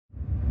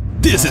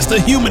This is the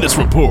Humanist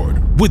Report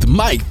with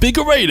Mike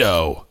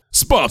Figueredo,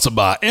 sponsored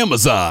by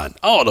Amazon,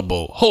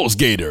 Audible,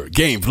 HostGator,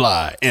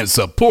 Gamefly, and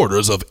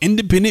supporters of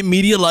independent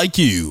media like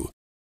you.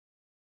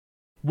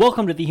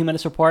 Welcome to the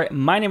Humanist Report.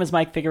 My name is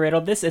Mike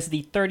Figueredo. This is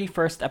the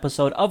 31st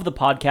episode of the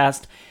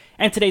podcast,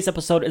 and today's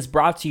episode is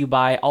brought to you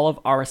by all of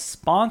our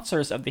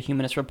sponsors of the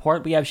Humanist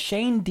Report. We have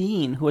Shane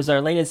Dean, who is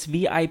our latest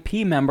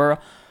VIP member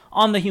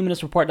on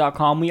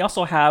thehumanist.report.com. We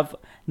also have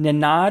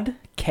Ninad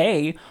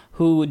K,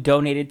 who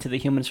donated to the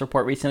Humanist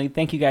Report recently.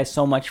 Thank you guys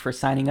so much for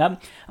signing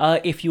up.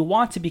 If you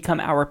want to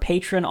become our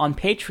patron on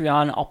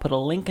Patreon, I'll put a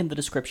link in the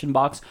description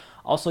box.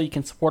 Also, you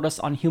can support us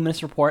on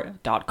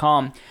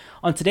humanistreport.com.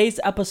 On today's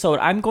episode,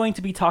 I'm going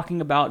to be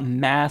talking about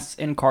mass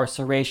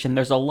incarceration.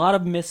 There's a lot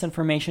of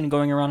misinformation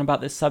going around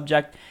about this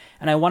subject,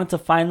 and I wanted to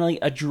finally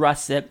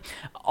address it.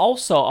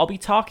 Also, I'll be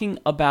talking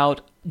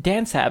about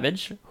Dan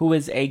Savage, who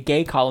is a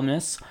gay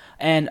columnist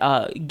and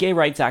gay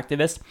rights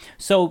activist.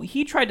 So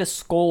he tried to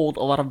scold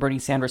a lot of Bernie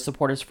Sanders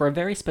supporters for a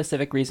very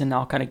specific reason, and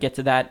I'll kind of get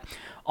to that.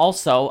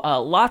 Also,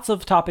 lots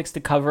of topics to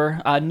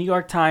cover. New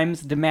York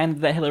Times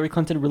demanded that Hillary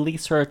Clinton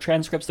release her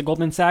transcripts to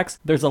Goldman Sachs.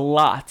 There's a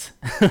lot.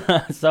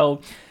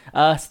 So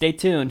stay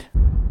tuned.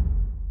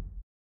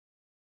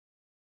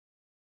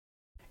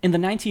 In the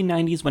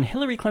 1990s, when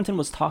Hillary Clinton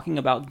was talking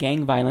about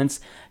gang violence,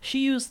 she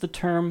used the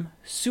term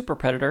super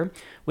predator,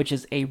 which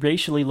is a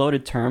racially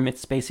loaded term.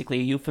 It's basically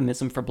a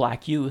euphemism for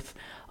black youth,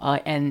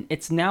 and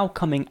it's now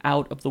coming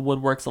out of the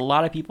woodworks. A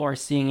lot of people are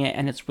seeing it,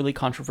 and it's really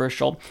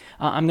controversial.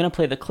 I'm going to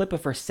play the clip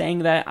of her saying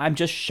that. I'm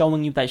just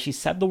showing you that she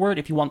said the word.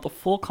 If you want the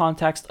full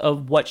context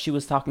of what she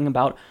was talking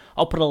about,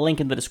 I'll put a link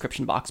in the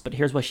description box, but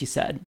here's what she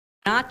said.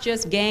 Not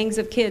just gangs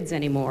of kids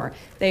anymore.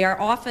 They are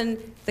often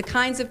the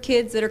kinds of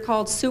kids that are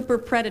called super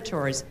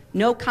predators.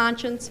 No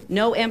conscience,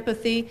 no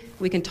empathy.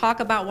 We can talk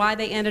about why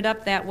they ended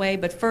up that way,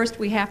 but first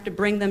we have to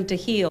bring them to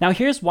heel. Now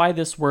here's why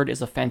this word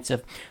is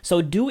offensive.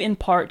 So due in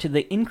part to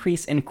the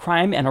increase in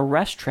crime and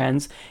arrest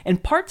trends, in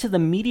part to the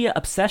media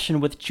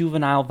obsession with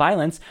juvenile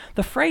violence,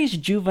 the phrase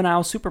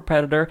juvenile super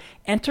predator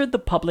entered the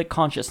public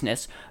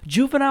consciousness.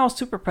 Juvenile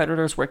super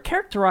predators were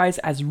characterized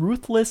as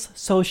ruthless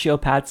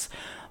sociopaths,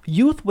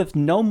 youth with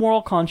no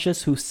moral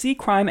conscience who see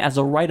crime as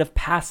a rite of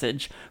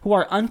passage, who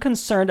are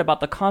unconcerned about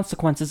the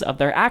consequences of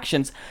their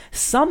actions.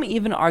 Some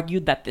even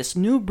argued that this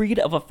new breed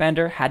of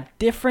offender had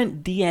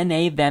different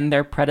DNA than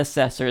their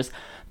predecessors.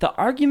 The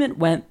argument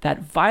went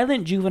that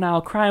violent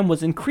juvenile crime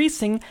was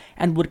increasing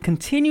and would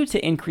continue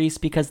to increase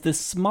because this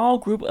small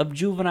group of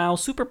juvenile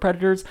super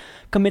predators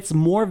commits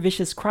more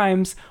vicious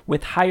crimes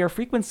with higher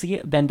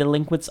frequency than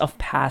delinquents of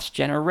past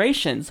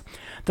generations.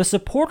 The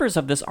supporters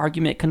of this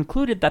argument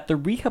concluded that the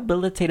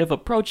rehabilitative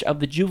approach of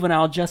the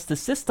juvenile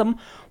justice system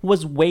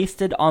was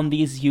wasted on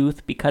these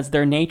youth because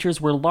their natures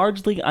were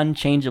largely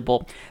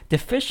unchangeable.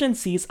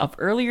 Deficiencies of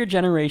earlier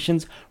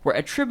generations were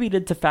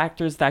attributed to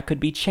factors that could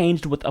be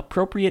changed with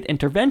appropriate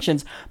interventions,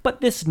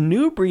 but this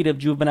new breed of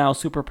juvenile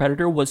super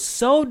predator was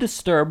so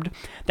disturbed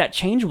that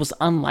change was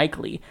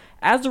unlikely.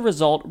 As a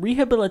result,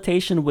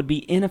 rehabilitation would be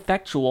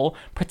ineffectual.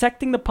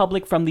 Protecting the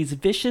public from these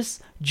vicious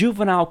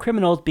juvenile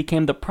criminals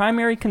became the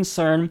primary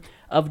concern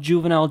of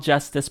juvenile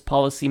justice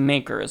policy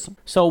makers.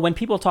 So when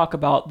people talk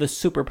about the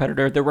super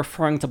predator, they're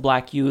referring to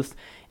black youth,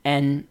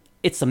 and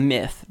it's a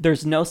myth.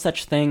 There's no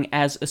such thing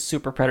as a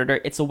super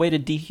predator. It's a way to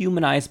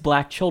dehumanize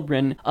black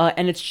children,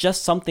 and it's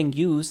just something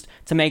used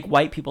to make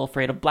white people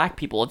afraid of black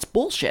people. It's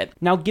bullshit.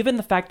 Now, given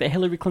the fact that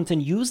Hillary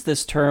Clinton used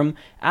this term,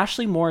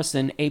 Ashley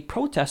Morrison, a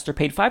protester,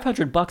 paid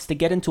 $500 to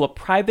get into a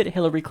private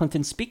Hillary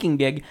Clinton speaking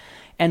gig,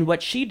 and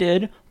what she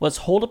did was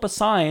hold up a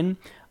sign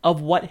of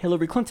what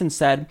Hillary Clinton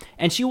said,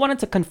 and she wanted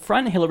to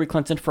confront Hillary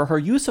Clinton for her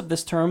use of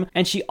this term,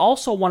 and she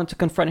also wanted to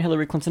confront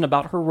Hillary Clinton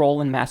about her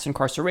role in mass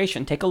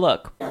incarceration. Take a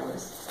look.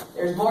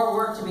 There's more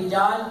work to be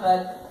done,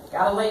 but you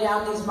gotta lay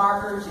down these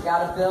markers, you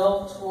gotta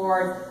build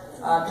toward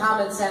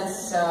common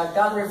sense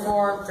gun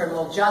reform,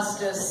 criminal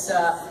justice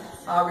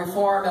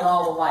reform, and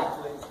all the like.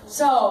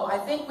 So I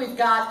think we've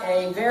got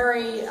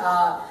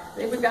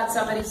we've got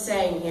somebody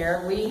saying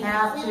here, we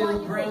have to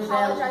bring them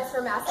apologize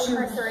for mass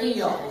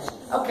incarceration.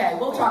 Okay,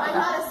 we'll talk about it.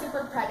 I'm not a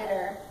super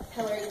predator,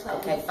 Hillary Clinton.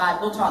 Okay, fine,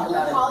 we'll talk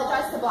about it.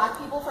 Apologize to black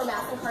people for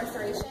mass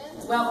incarceration.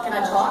 Well, can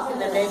I talk, and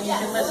then maybe you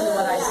can listen to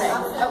what I say?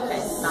 Okay,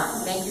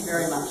 fine. Thank you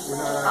very much.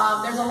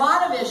 There's a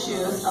lot of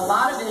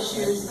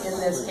issues in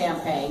this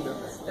campaign.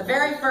 The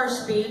very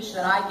first speech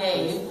that I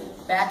gave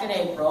back in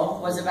April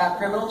was about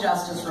criminal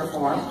justice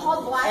reform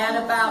and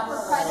about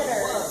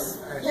predators.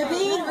 You're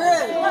being rude.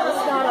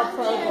 That's not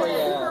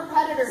appropriate.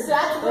 Predators.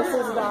 That's rude.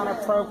 This is not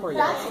appropriate.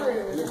 That's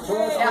rude.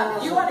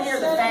 Yeah, you want to hear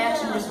the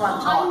facts, you just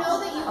want to talk. I know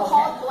that you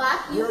called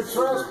black youth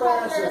super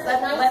predators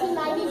in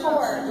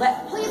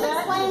 1994. Please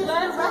explain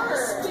the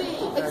record.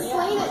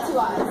 Explain it to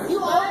us. You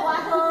owe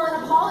black people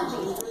an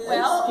apology.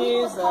 Well,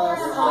 excuse us.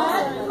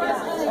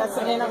 That's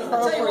an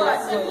inappropriate. Tell you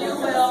what, if you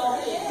will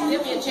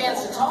give me a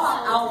chance to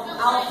talk,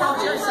 I'll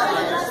approach your side.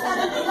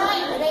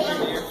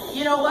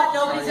 You know what?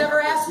 Nobody's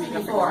ever asked me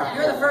before.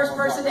 You're the first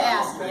person to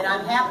ask me, and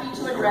I'm happy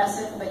to address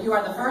it, but you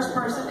are the first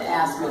person to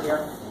ask me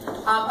here.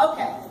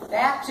 Okay.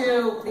 back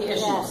to the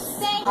issues.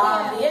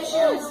 The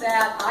issues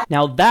that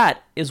Now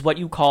that is what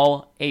you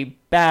call a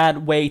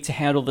bad way to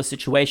handle the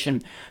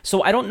situation.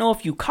 So I don't know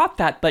if you caught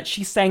that, but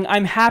she's saying,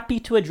 I'm happy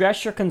to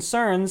address your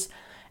concerns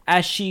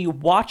as she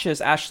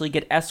watches Ashley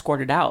get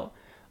escorted out.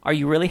 Are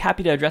you really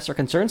happy to address her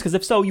concerns? Because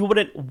if so, you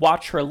wouldn't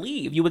watch her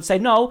leave. You would say,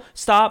 no,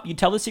 stop. You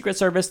tell the Secret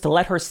Service to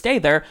let her stay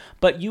there,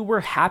 but you were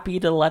happy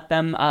to let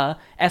them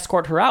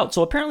escort her out.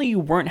 So apparently you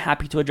weren't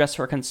happy to address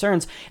her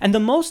concerns. And the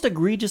most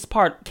egregious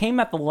part came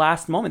at the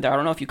last moment there. I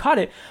don't know if you caught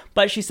it,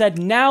 but she said,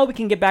 now we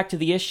can get back to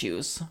the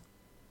issues.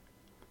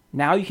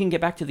 Now you can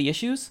get back to the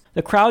issues?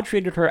 The crowd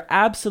treated her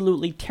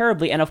absolutely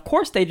terribly, and of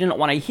course they didn't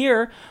want to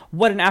hear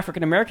what an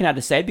African American had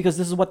to say because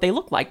this is what they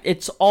look like.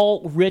 It's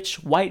all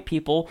rich white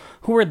people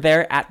who were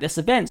there at this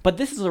event. But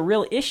this is a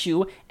real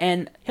issue,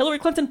 and Hillary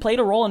Clinton played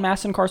a role in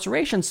mass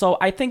incarceration, so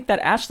I think that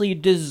Ashley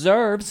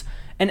deserves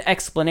an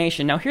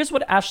explanation. Now, here's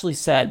what Ashley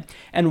said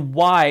and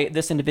why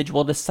this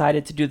individual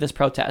decided to do this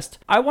protest.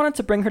 I wanted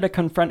to bring her to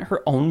confront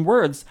her own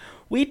words.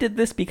 We did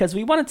this because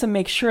we wanted to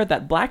make sure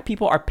that black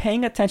people are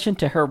paying attention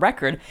to her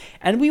record,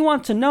 and we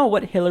want to know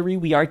what Hillary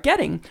we are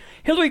getting.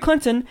 Hillary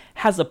Clinton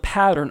has a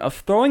pattern of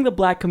throwing the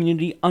black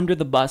community under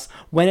the bus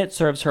when it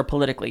serves her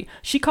politically.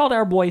 She called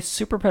our boys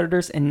super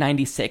predators in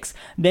 '96.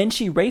 Then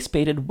she race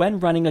baited when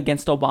running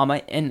against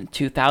Obama in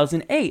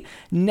 2008.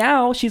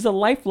 Now she's a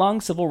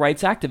lifelong civil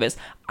rights activist.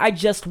 I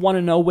just want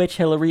to know which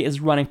Hillary is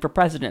running for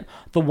president.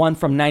 The one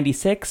from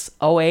 '96,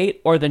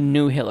 '08, or the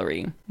new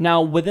Hillary?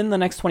 Now, within the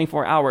next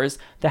 24 hours,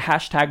 the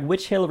hashtag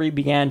 #Which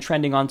began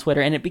trending on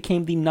Twitter, and it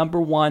became the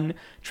 #1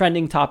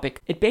 trending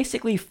topic. It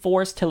basically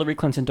forced Hillary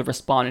Clinton to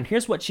respond, and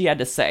here's what she had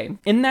to say.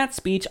 In that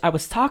speech, I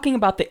was talking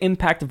about the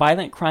impact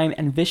violent crime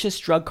and vicious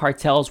drug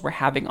cartels were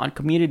having on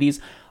communities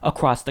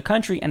across the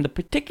country and the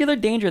particular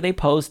danger they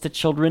pose to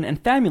children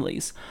and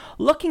families.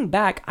 Looking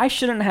back, I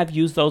shouldn't have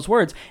used those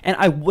words, and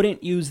I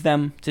wouldn't use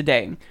them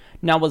today.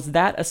 Now, was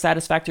that a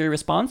satisfactory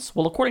response?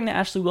 Well, according to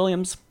Ashley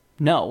Williams,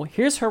 no.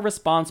 Here's her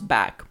response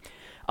back.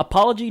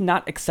 Apology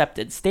not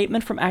accepted.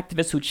 Statement from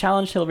activists who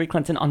challenged Hillary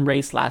Clinton on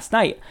race last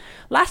night.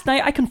 Last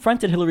night, I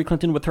confronted Hillary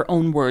Clinton with her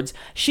own words.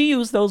 She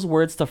used those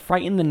words to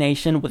frighten the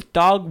nation with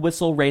dog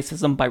whistle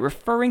racism by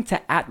referring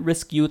to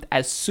at-risk youth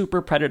as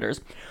super predators.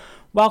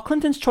 While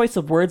Clinton's choice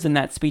of words in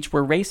that speech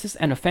were racist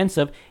and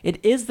offensive, it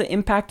is the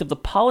impact of the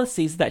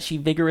policies that she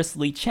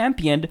vigorously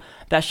championed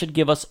that should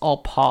give us all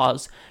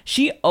pause.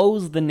 She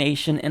owes the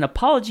nation an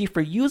apology for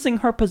using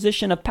her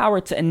position of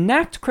power to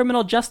enact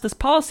criminal justice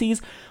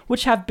policies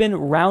which have been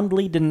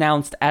roundly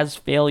denounced as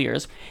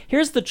failures.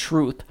 Here's the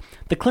truth.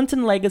 The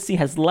Clinton legacy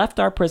has left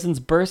our prisons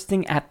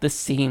bursting at the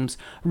seams.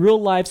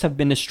 Real lives have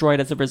been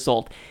destroyed as a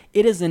result.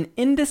 It is an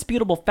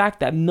indisputable fact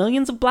that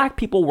millions of black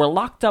people were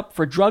locked up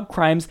for drug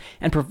crimes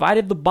and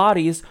provided the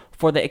bodies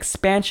for the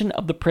expansion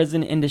of the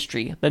prison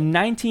industry. The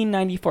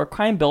 1994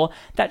 crime bill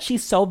that she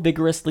so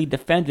vigorously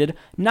defended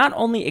not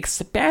only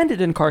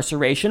expanded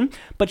incarceration,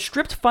 but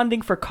stripped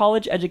funding for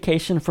college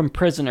education from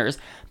prisoners.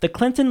 The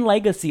Clinton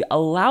legacy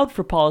allowed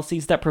for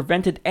policies that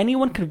prevented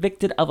anyone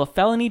convicted of a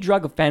felony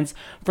drug offense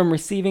from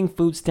receiving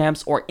food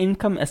stamps or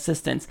income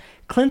assistance.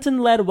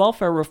 Clinton-led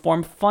welfare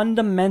reform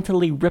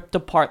fundamentally ripped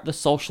apart the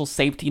social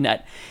safety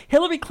net.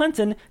 Hillary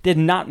Clinton did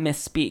not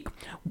misspeak.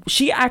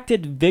 She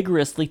acted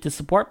vigorously to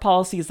support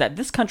policies that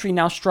this country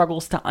now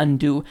struggles to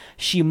undo.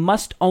 She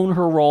must own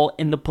her role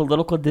in the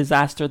political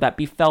disaster that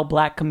befell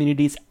black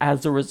communities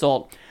as a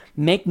result.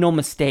 Make no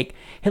mistake,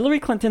 Hillary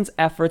Clinton's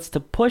efforts to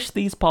push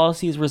these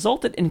policies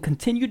resulted in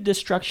continued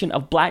destruction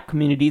of black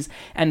communities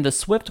and the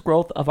swift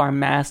growth of our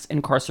mass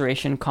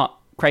incarceration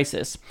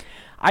crisis.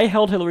 I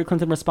held Hillary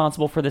Clinton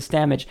responsible for this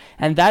damage,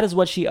 and that is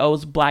what she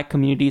owes black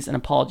communities an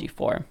apology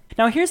for.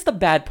 Now here's the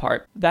bad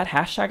part. That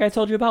hashtag I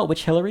told you about,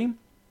 which Hillary,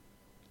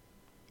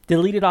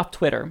 deleted off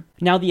Twitter.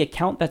 Now the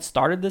account that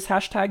started this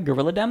hashtag,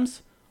 Gorilla Dems,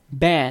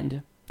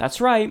 banned.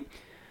 That's right.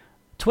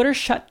 Twitter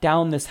shut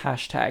down this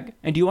hashtag.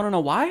 And do you want to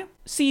know why?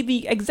 See,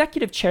 the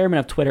executive chairman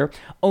of Twitter,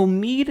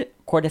 Omid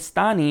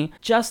Kordestani,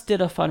 just did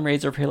a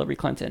fundraiser for Hillary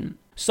Clinton.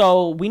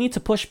 So we need to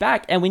push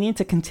back and we need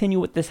to continue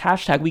with this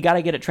hashtag. We got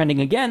to get it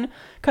trending again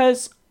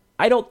because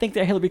I don't think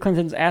that Hillary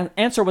Clinton's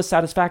answer was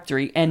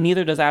satisfactory, and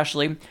neither does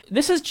Ashley.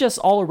 This is just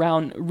all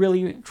around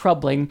really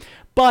troubling.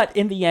 But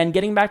in the end,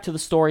 getting back to the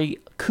story,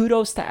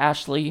 kudos to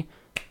Ashley.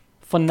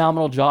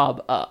 Phenomenal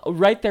job.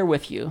 Right there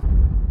with you.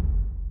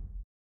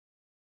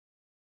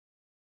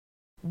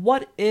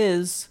 What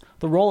is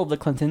the role of the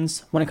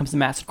Clintons when it comes to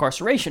mass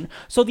incarceration?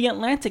 So The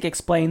Atlantic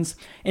explains,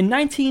 in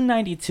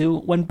 1992,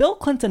 when Bill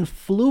Clinton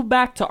flew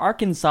back to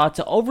Arkansas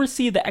to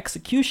oversee the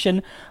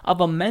execution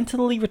of a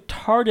mentally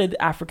retarded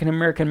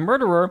African-American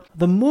murderer,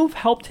 the move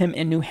helped him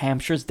in New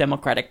Hampshire's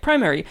Democratic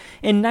primary.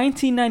 In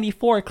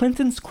 1994,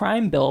 Clinton's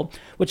crime bill,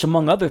 which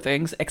among other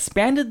things,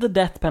 expanded the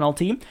death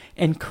penalty,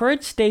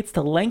 encouraged states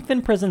to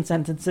lengthen prison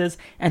sentences,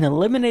 and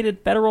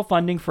eliminated federal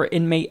funding for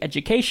inmate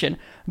education,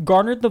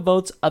 garnered the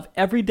votes of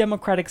every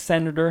Democratic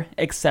senator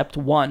except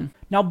one.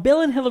 Now,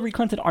 Bill and Hillary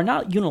Clinton are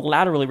not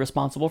unilaterally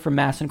responsible for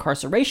mass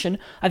incarceration.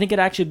 I think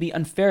it'd actually be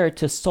unfair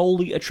to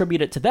solely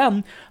attribute it to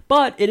them,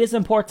 but it is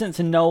important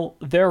to know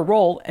their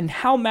role and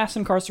how mass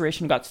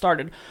incarceration got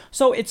started.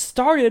 So it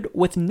started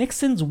with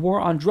Nixon's war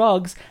on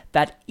drugs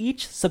that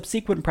each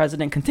subsequent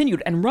president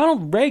continued, and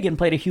Ronald Reagan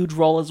played a huge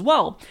role as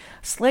well.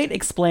 Slate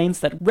explains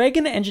that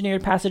Reagan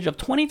engineered passage of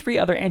 23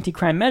 other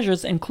anti-crime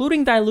measures,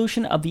 including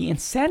dilution of the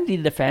insanity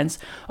defense,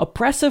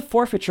 oppressive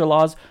forfeiture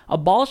laws,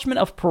 abolishment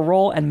of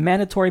parole, and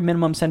mandatory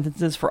minimum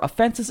sentences for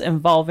offenses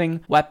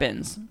involving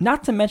weapons,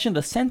 not to mention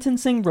the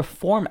Sentencing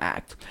Reform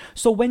Act.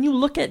 So when you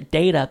look at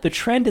data, the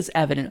trend is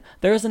evident.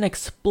 There is an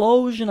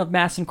explosion of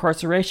mass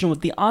incarceration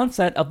with the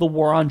onset of the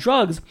war on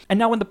drugs, and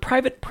now when the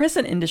private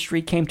prison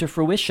industry came to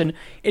fruition,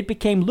 it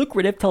became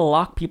lucrative to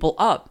lock people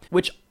up,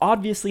 which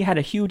obviously had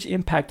a huge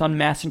impact on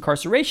mass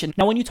incarceration.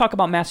 Now, when you talk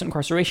about mass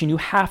incarceration, you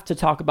have to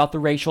talk about the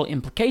racial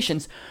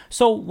implications.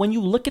 So when you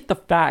look at the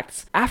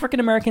facts, African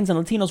Americans and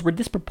Latinos were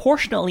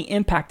disproportionately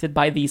impacted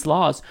by these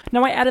laws.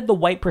 Now, I added the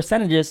white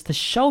percentages to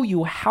show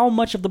you how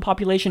much of the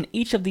population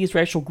each of these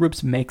racial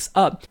groups makes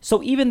up.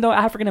 So even though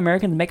African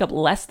Americans make up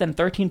less than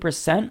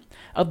 13%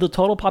 of the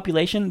total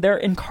population, their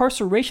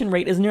incarceration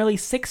rate is nearly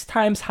 6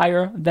 times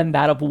higher than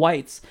that of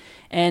whites.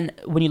 And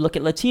when you look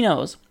at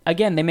Latinos,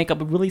 again, they make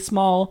up a really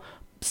small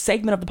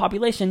segment of the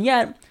population,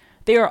 yet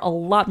they are a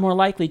lot more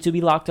likely to be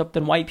locked up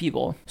than white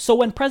people. So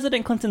when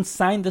President Clinton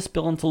signed this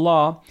bill into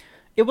law,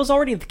 it was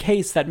already the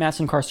case that mass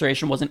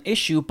incarceration was an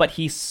issue, but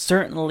he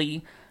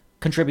certainly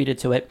contributed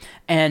to it.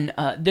 And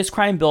this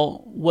crime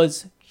bill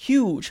was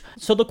huge.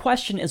 So the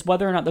question is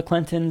whether or not the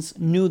Clintons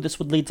knew this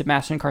would lead to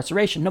mass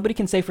incarceration. Nobody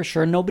can say for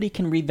sure. Nobody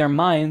can read their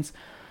minds.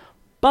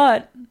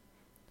 But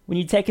when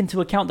you take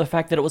into account the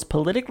fact that it was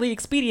politically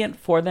expedient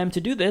for them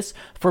to do this,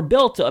 for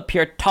Bill to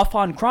appear tough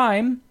on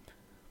crime,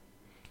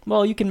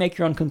 well, you can make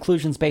your own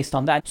conclusions based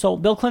on that. So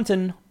Bill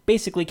Clinton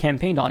basically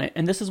campaigned on it,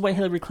 and this is what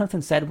Hillary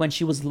Clinton said when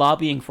she was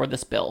lobbying for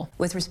this bill.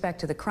 With respect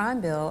to the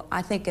crime bill,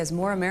 I think as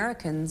more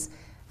Americans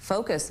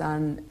focus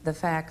on the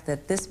fact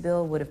that this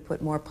bill would have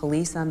put more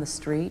police on the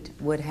street,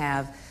 would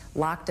have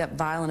locked up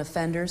violent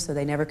offenders so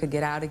they never could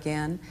get out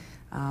again,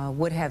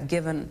 would have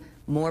given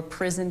more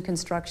prison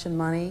construction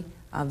money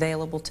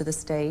available to the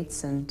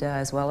states and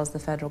as well as the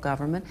federal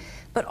government,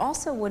 but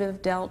also would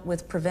have dealt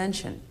with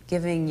prevention,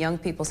 giving young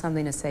people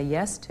something to say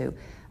yes to.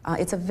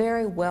 It's a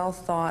very well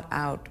thought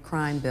out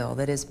crime bill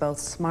that is both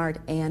smart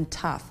and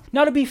tough.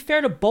 Now, to be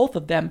fair to both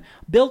of them,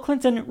 Bill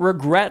Clinton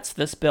regrets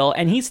this bill,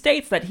 and he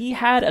states that he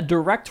had a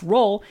direct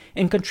role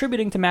in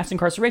contributing to mass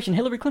incarceration.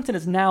 Hillary Clinton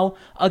is now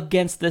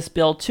against this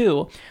bill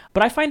too.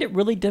 But I find it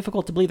really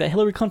difficult to believe that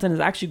Hillary Clinton is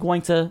actually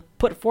going to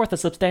put forth a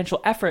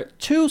substantial effort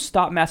to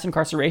stop mass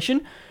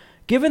incarceration,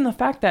 given the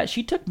fact that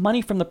she took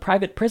money from the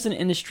private prison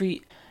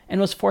industry and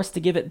was forced to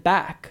give it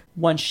back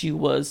once she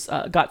was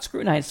got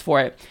scrutinized for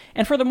it.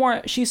 And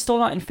furthermore, she's still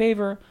not in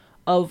favor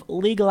of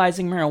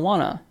legalizing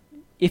marijuana.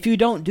 If you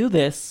don't do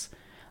this,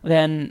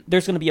 then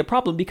there's going to be a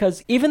problem,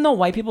 because even though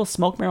white people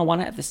smoke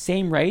marijuana at the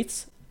same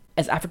rates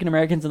as African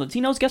Americans and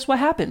Latinos, guess what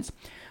happens?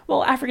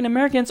 Well, African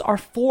Americans are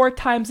 4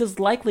 times as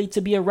likely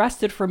to be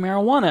arrested for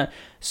marijuana.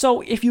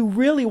 So if you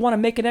really want to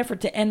make an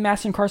effort to end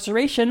mass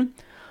incarceration,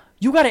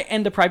 you got to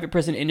end the private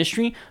prison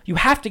industry. You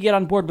have to get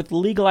on board with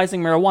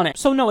legalizing marijuana.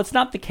 So no, it's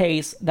not the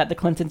case that the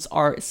Clintons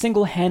are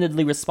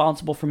single-handedly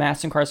responsible for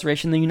mass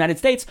incarceration in the United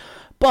States,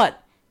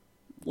 but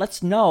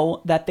let's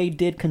know that they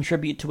did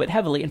contribute to it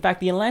heavily. In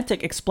fact, The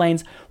Atlantic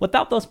explains,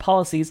 without those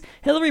policies,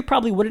 Hillary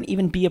probably wouldn't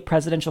even be a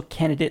presidential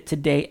candidate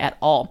today at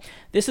all.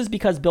 This is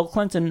because Bill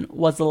Clinton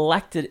was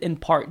elected in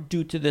part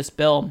due to this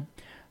bill.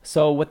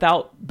 So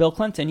without Bill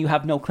Clinton, you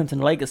have no Clinton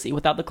legacy.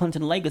 Without the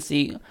Clinton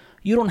legacy,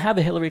 you don't have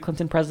a Hillary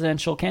Clinton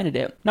presidential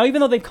candidate. Now,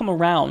 even though they've come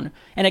around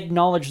and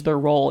acknowledged their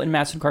role in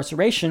mass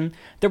incarceration,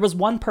 there was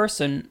one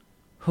person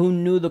who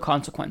knew the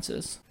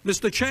consequences.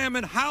 Mr.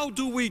 Chairman, how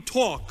do we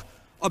talk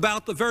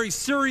about the very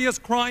serious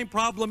crime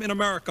problem in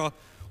America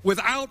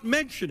without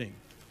mentioning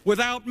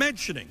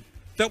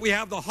that we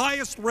have the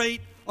highest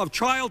rate of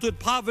childhood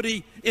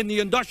poverty in the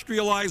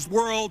industrialized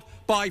world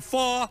by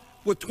far,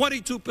 with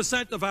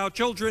 22% of our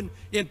children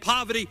in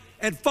poverty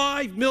and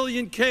 5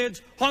 million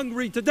kids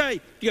hungry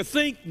today? Do you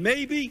think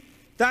maybe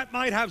that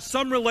might have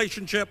some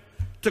relationship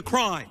to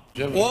crime?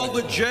 All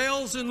the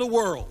jails in the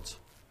world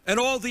and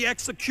all the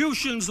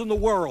executions in the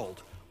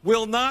world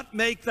will not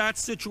make that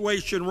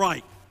situation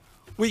right.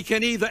 We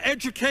can either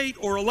educate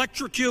or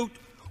electrocute.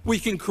 We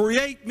can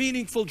create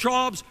meaningful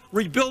jobs,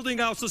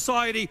 rebuilding our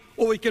society,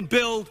 or we can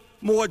build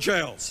more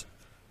jails.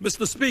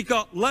 Mr.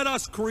 Speaker, let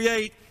us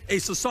create a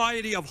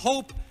society of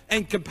hope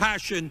and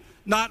compassion,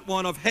 not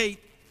one of hate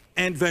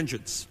and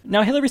vengeance.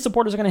 Now, Hillary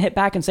supporters are going to hit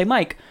back and say,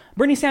 Mike,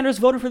 Bernie Sanders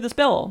voted for this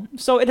bill.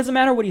 So it doesn't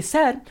matter what he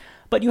said,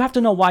 but you have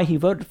to know why he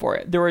voted for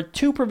it. There were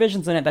 2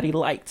 provisions in it that he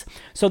liked.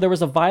 So there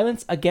was a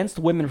violence against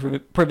women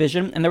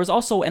provision, and there was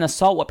also an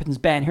assault weapons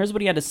ban. Here's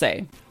what he had to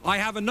say. I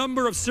have a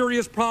number of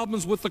serious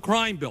problems with the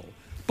crime bill,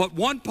 but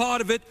one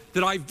part of it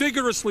that I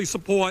vigorously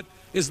support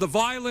is the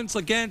Violence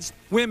Against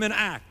Women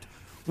Act,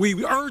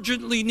 We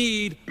urgently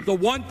need the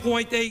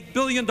 $1.8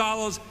 billion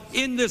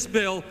in this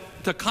bill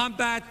to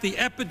combat the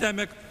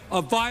epidemic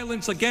of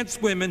violence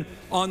against women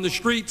on the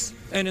streets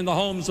and in the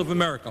homes of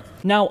America.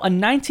 Now, a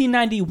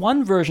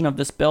 1991 version of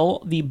this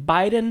bill, the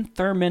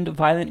Biden-Thurmond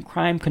Violent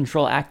Crime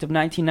Control Act of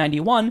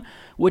 1991,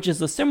 which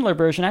is a similar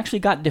version, actually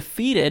got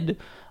defeated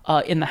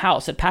in the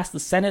House. It passed the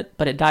Senate,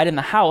 but it died in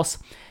the House,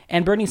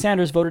 and Bernie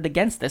Sanders voted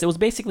against this. It was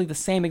basically the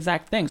same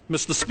exact thing.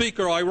 Mr.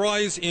 Speaker, I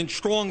rise in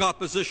strong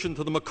opposition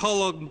to the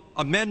McCulloch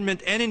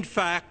Amendment and, in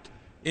fact,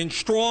 in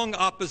strong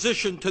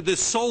opposition to this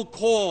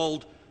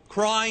so-called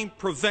crime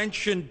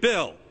prevention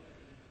bill.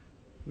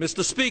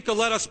 Mr. Speaker,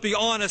 let us be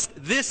honest.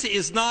 This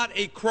is not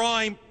a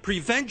crime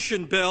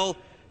prevention bill.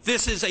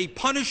 This is a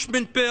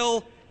punishment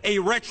bill, a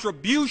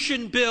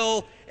retribution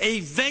bill, a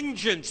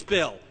vengeance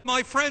bill.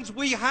 My friends,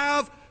 we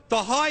have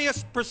the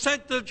highest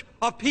percentage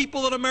of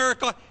people in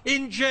America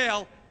in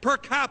jail per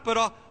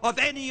capita of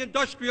any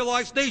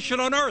industrialized nation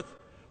on earth.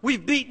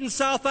 We've beaten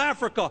South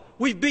Africa.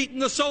 We've beaten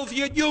the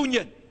Soviet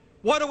Union.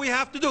 What do we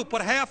have to do?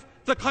 Put half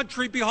the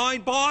country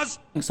behind bars?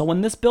 So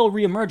when this bill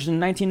reemerged in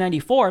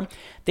 1994,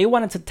 they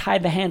wanted to tie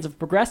the hands of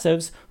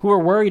progressives who were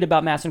worried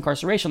about mass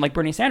incarceration, like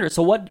Bernie Sanders.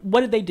 So what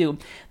did they do?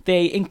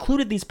 They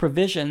included these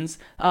provisions,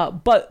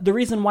 but the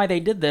reason why they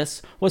did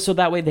this was so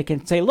that way they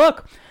can say,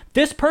 look,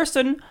 this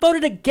person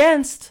voted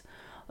against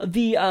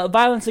the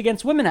Violence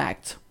Against Women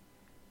Act.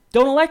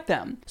 Don't elect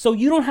them. So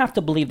you don't have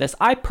to believe this.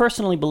 I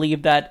personally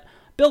believe that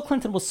Bill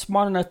Clinton was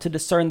smart enough to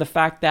discern the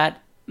fact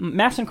that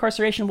mass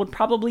incarceration would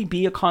probably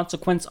be a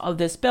consequence of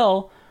this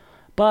bill,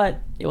 but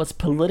it was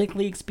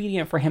politically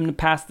expedient for him to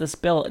pass this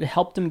bill. It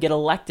helped him get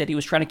elected. He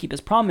was trying to keep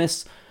his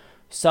promise.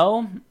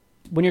 So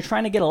when you're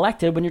trying to get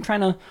elected, when you're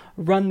trying to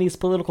run these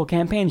political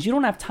campaigns, you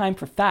don't have time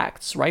for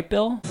facts, right,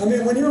 Bill? I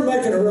mean, when you're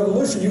making a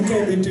revolution, you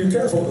can't be too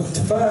careful with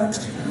the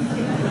facts.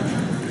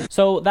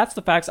 So that's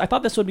the facts. I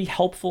thought this would be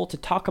helpful to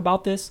talk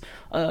about this,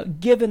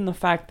 given the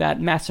fact that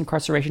mass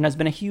incarceration has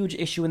been a huge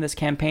issue in this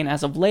campaign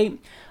as of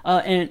late.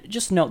 And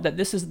just note that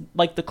this is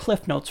like the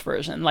Cliff Notes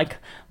version. Like,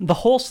 the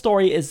whole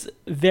story is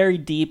very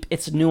deep,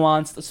 it's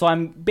nuanced, so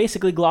I'm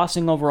basically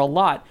glossing over a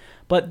lot.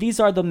 But these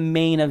are the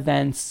main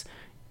events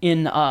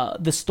in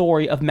the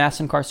story of mass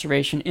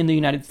incarceration in the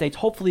United States.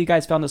 Hopefully you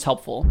guys found this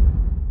helpful.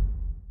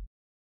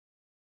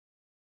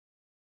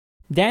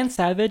 Dan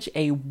Savage,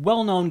 a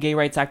well-known gay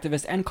rights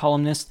activist and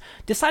columnist,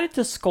 decided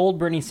to scold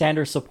Bernie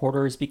Sanders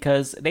supporters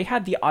because they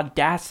had the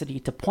audacity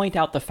to point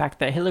out the fact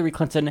that Hillary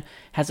Clinton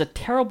has a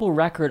terrible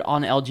record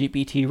on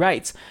LGBT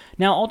rights.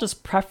 Now, I'll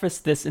just preface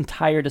this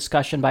entire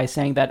discussion by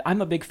saying that I'm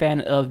a big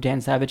fan of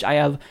Dan Savage. I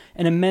have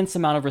an immense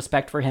amount of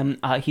respect for him.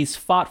 He's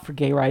fought for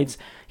gay rights.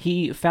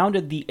 He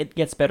founded the It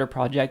Gets Better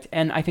project,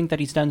 and I think that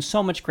he's done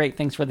so much great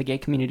things for the gay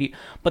community.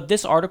 But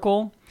this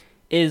article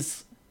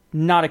is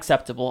not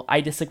acceptable.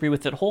 I disagree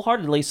with it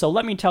wholeheartedly, so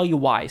let me tell you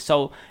why.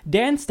 So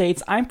Dan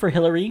states, I'm for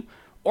Hillary,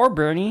 or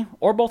Bernie,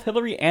 or both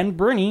Hillary and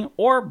Bernie,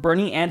 or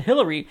Bernie and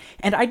Hillary,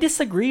 and I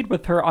disagreed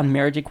with her on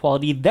marriage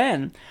equality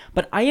then,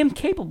 but I am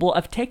capable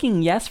of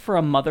taking yes for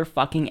a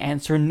motherfucking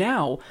answer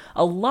now.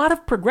 A lot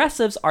of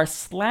progressives are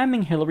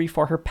slamming Hillary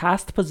for her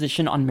past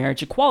position on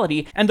marriage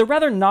equality, and the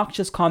rather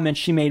noxious comments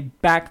she made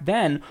back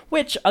then,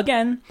 which,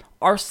 again,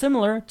 are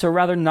similar to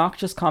rather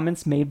noxious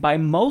comments made by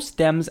most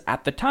Dems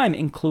at the time,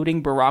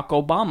 including Barack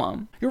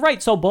Obama. You're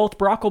right, so both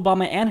Barack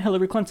Obama and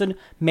Hillary Clinton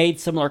made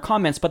similar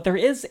comments, but there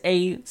is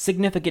a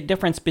significant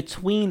difference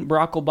between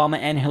Barack Obama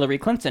and Hillary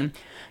Clinton.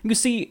 You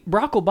see,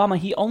 Barack Obama,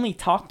 he only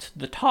talked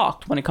the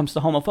talk when it comes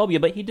to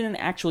homophobia, but he didn't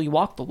actually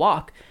walk the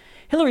walk.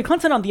 Hillary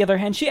Clinton, on the other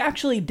hand, she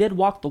actually did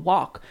walk the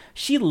walk.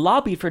 She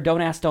lobbied for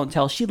Don't Ask, Don't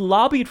Tell. She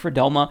lobbied for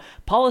DOMA,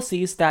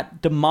 policies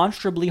that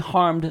demonstrably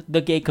harmed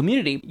the gay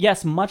community.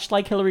 Yes, much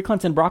like Hillary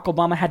Clinton, Barack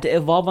Obama had to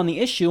evolve on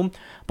the issue,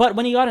 but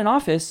when he got in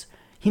office,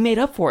 he made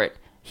up for it.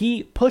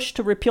 He pushed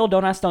to repeal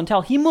Don't Ask, Don't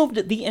Tell. He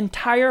moved the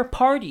entire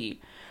party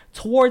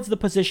towards the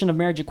position of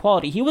marriage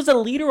equality. He was a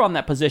leader on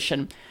that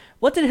position.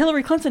 What did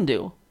Hillary Clinton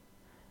do?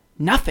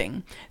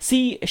 Nothing.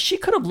 See, she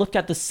could have looked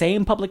at the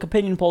same public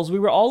opinion polls we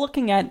were all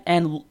looking at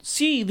and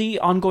see the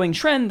ongoing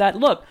trend that,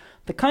 look,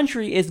 the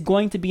country is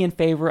going to be in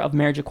favor of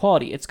marriage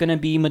equality. It's going to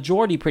be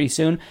majority pretty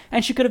soon,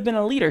 and she could have been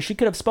a leader. She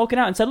could have spoken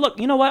out and said, look,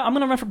 you know what? I'm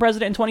going to run for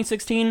president in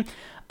 2016.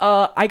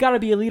 I got to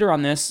be a leader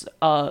on this.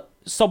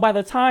 So by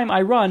the time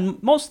I run,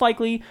 most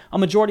likely a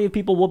majority of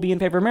people will be in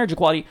favor of marriage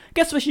equality.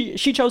 Guess what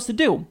she chose to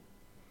do?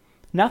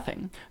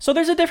 Nothing. So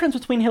there's a difference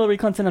between Hillary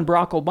Clinton and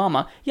Barack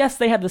Obama. Yes,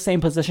 they had the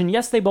same position.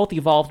 Yes, they both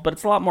evolved, but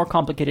it's a lot more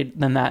complicated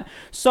than that.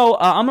 So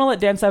I'm going to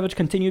let Dan Savage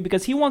continue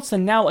because he wants to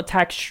now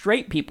attack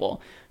straight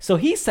people. So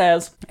he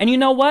says, and you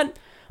know what?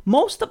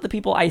 Most of the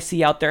people I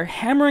see out there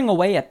hammering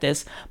away at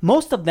this,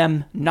 most of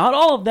them, not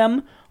all of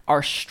them,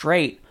 are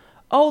straight.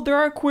 Oh, there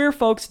are queer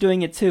folks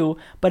doing it too,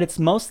 but it's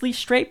mostly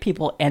straight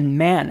people, and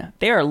man,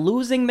 they are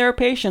losing their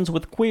patience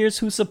with queers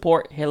who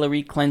support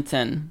Hillary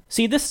Clinton.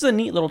 See, this is a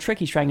neat little trick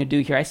he's trying to do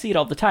here. I see it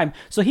all the time.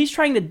 So he's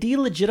trying to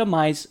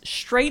delegitimize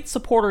straight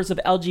supporters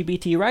of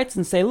LGBT rights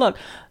and say, look,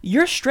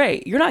 you're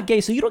straight, you're not gay,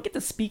 so you don't get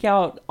to speak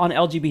out on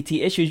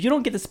LGBT issues. You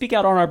don't get to speak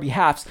out on our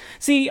behalfs.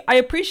 See, I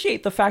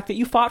appreciate the fact that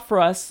you fought for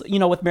us,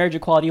 with marriage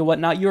equality and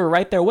whatnot. You were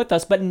right there with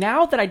us, but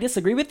now that I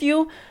disagree with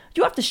you,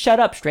 you have to shut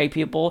up, straight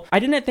people. I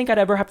didn't think I'd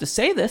ever have to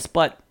say this,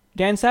 but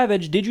Dan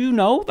Savage, did you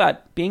know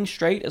that being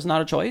straight is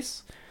not a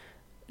choice?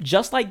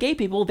 Just like gay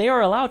people, they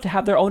are allowed to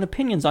have their own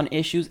opinions on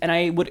issues, and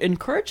I would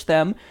encourage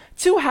them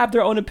to have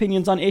their own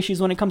opinions on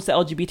issues when it comes to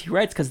LGBT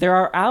rights, because they're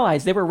our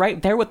allies. They were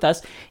right there with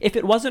us. If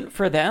it wasn't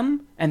for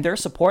them and their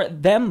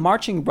support, them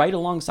marching right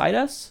alongside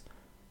us,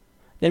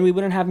 then we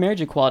wouldn't have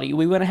marriage equality.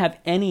 We wouldn't have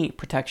any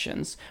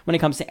protections when it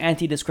comes to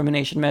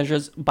anti-discrimination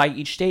measures by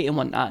each state and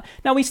whatnot.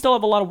 Now, we still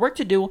have a lot of work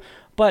to do,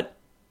 but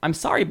I'm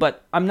sorry,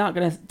 but I'm not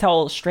going to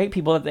tell straight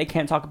people that they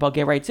can't talk about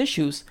gay rights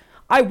issues.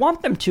 I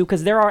want them to,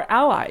 because they're our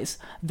allies.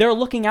 They're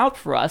looking out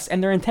for us,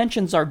 and their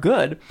intentions are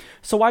good.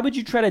 So why would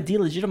you try to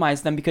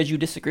delegitimize them because you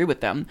disagree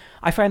with them?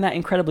 I find that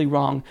incredibly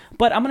wrong.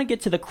 But I'm going to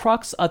get to the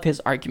crux of his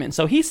argument.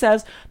 So he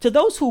says, to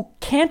those who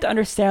can't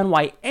understand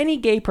why any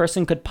gay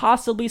person could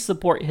possibly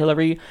support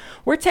Hillary,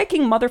 we're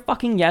taking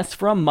motherfucking yes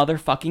for a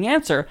motherfucking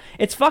answer.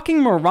 It's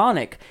fucking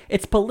moronic.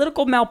 It's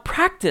political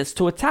malpractice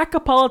to attack a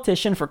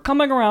politician for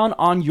coming around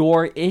on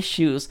your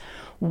issues.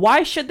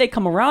 Why should they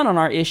come around on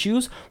our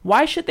issues?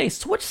 Why should they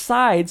switch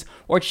sides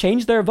or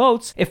change their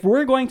votes if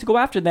we're going to go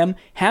after them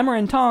hammer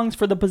and tongs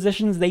for the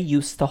positions they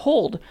used to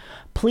hold?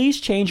 Please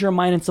change your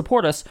mind and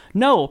support us.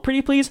 No,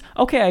 pretty please?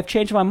 Okay, I've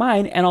changed my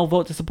mind and I'll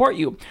vote to support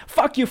you.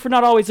 Fuck you for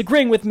not always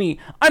agreeing with me.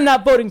 I'm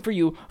not voting for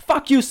you.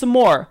 Fuck you some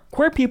more.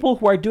 Queer people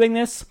who are doing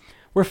this,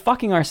 we're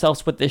fucking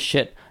ourselves with this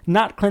shit.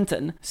 Not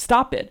Clinton.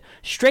 Stop it.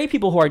 Straight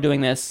people who are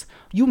doing this,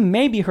 you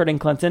may be hurting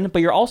Clinton,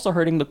 but you're also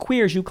hurting the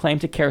queers you claim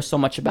to care so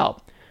much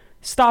about.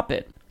 Stop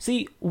it.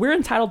 See, we're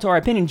entitled to our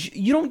opinions.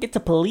 You don't get to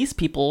police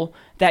people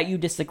that you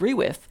disagree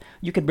with.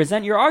 You can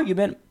present your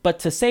argument, but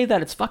to say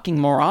that it's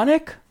fucking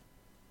moronic,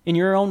 in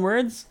your own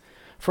words,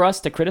 for us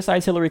to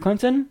criticize Hillary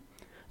Clinton,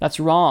 that's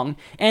wrong.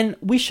 And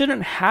we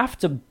shouldn't have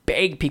to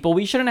beg people.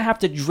 We shouldn't have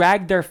to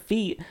drag their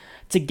feet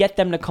to get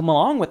them to come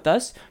along with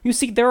us. You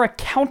see, they're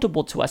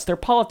accountable to us. They're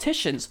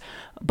politicians.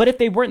 But if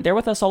they weren't there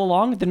with us all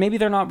along, then maybe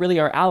they're not really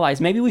our allies.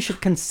 Maybe we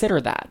should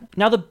consider that.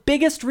 Now, the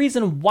biggest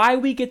reason why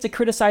we get to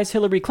criticize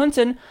Hillary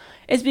Clinton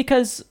is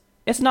because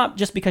it's not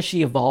just because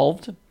she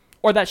evolved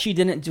or that she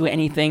didn't do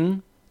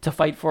anything to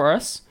fight for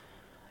us.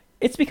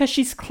 It's because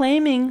she's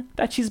claiming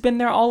that she's been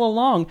there all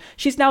along.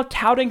 She's now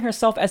touting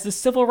herself as the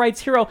civil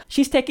rights hero.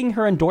 She's taking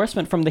her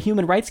endorsement from the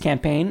Human Rights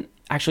Campaign,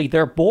 actually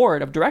their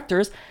board of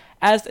directors,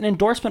 as an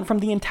endorsement from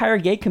the entire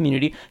gay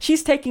community.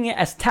 She's taking it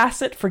as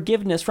tacit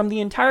forgiveness from the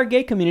entire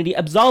gay community,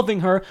 absolving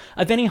her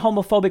of any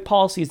homophobic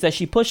policies that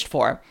she pushed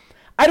for.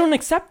 I don't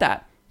accept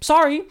that.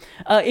 Sorry.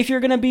 If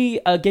you're going to be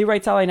a gay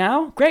rights ally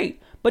now,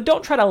 great. But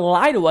don't try to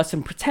lie to us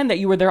and pretend that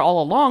you were there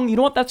all along. You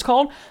know what that's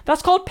called?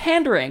 That's called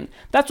pandering.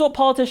 That's what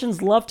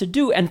politicians love to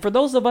do. And for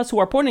those of us who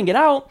are pointing it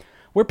out,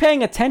 we're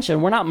paying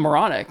attention. We're not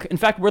moronic. In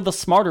fact, we're the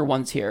smarter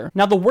ones here.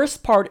 Now, the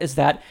worst part is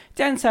that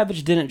Dan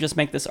Savage didn't just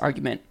make this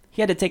argument.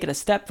 He had to take it a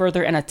step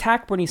further and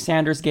attack Bernie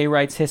Sanders' gay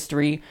rights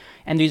history,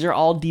 and these are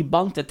all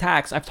debunked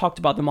attacks. I've talked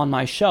about them on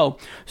my show.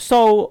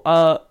 So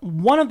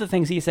one of the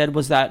things he said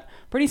was that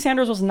Bernie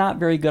Sanders was not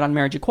very good on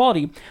marriage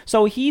equality,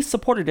 so he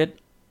supported it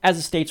as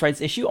a states' rights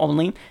issue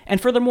only,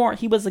 and furthermore,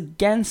 he was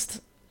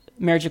against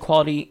marriage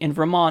equality in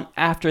Vermont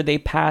after they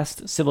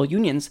passed civil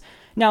unions.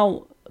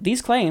 Now,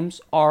 these claims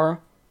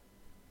are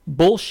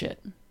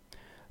bullshit.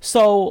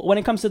 So when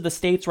it comes to the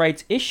states'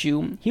 rights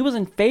issue, he was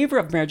in favor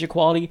of marriage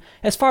equality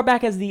as far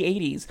back as the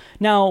 80s.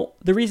 Now,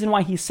 the reason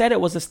why he said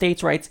it was a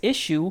states' rights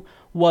issue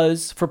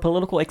was for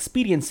political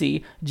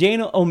expediency.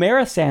 Jane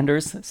O'Mara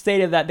Sanders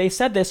stated that they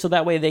said this so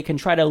that way they can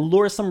try to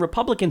lure some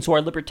Republicans who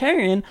are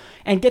libertarian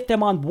and get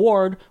them on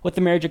board with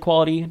the marriage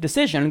equality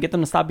decision and get them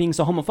to stop being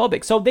so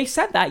homophobic. So they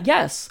said that,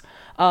 yes.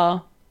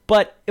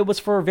 But it was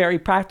for very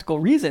practical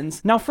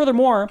reasons. Now,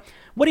 furthermore,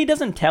 what he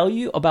doesn't tell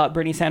you about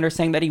Bernie Sanders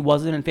saying that he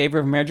wasn't in favor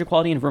of marriage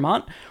equality in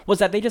Vermont was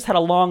that they just had a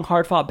long,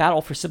 hard-fought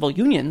battle for civil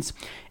unions.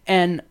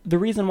 And the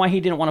reason why he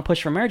didn't want to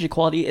push for marriage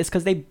equality is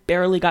because they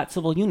barely got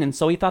civil unions.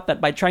 So he thought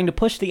that by trying to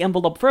push the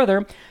envelope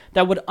further,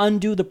 that would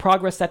undo the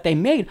progress that they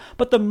made.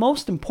 But the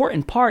most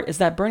important part is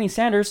that Bernie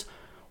Sanders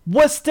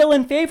was still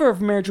in favor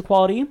of marriage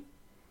equality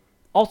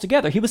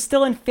altogether. He was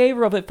still in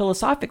favor of it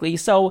philosophically.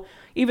 So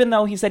even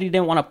though he said he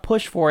didn't want to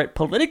push for it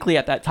politically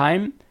at that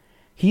time,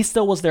 he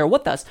still was there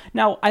with us.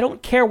 Now, I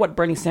don't care what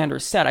Bernie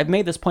Sanders said. I've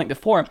made this point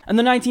before. In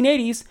the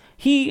 1980s,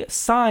 he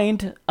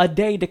signed a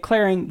day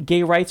declaring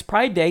Gay Rights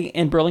Pride Day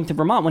in Burlington,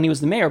 Vermont when he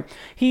was the mayor.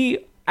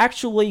 He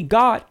actually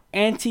got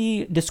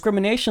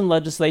anti-discrimination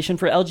legislation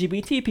for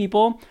LGBT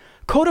people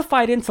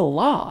codified into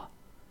law.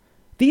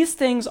 These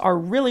things are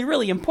really,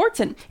 really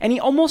important, and he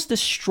almost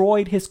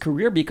destroyed his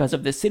career because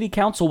of this. City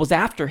council was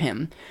after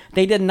him.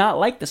 They did not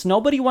like this.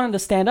 Nobody wanted to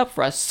stand up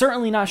for us,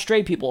 certainly not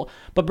straight people,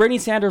 but Bernie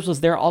Sanders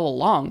was there all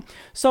along.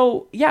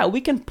 So yeah,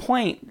 we can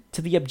point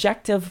to the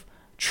objective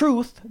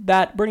truth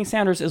that Bernie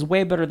Sanders is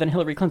way better than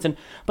Hillary Clinton,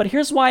 but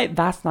here's why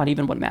that's not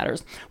even what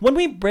matters. When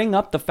we bring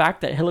up the fact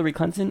that Hillary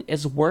Clinton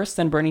is worse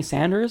than Bernie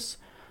Sanders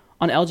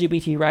on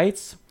LGBT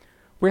rights,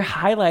 we're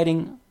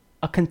highlighting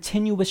a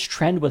continuous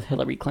trend with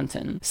Hillary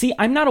Clinton. See,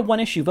 I'm not a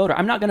one-issue voter.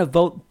 I'm not going to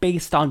vote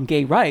based on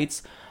gay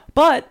rights,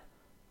 but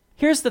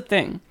here's the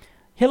thing.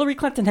 Hillary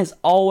Clinton has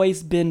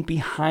always been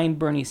behind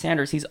Bernie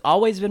Sanders. He's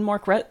always been more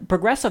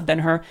progressive than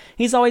her.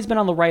 He's always been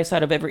on the right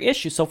side of every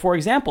issue. So, for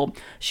example,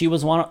 she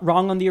was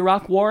wrong on the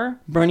Iraq War.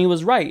 Bernie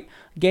was right.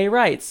 Gay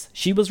rights.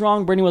 She was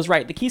wrong. Bernie was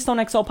right. The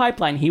Keystone XL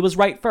pipeline. He was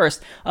right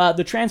first.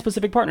 The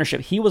Trans-Pacific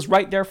Partnership. He was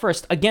right there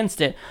first. Against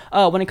it.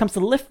 When it comes to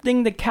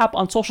lifting the cap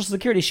on Social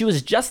Security, she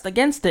was just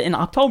against it in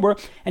October.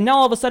 And now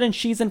all of a sudden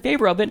she's in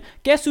favor of it.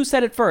 Guess who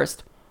said it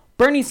first?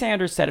 Bernie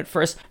Sanders said it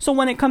first. So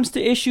when it comes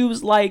to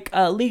issues like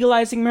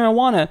legalizing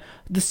marijuana,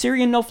 the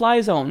Syrian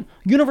no-fly zone,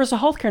 universal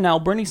healthcare now,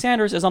 Bernie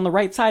Sanders is on the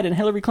right side and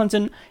Hillary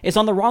Clinton is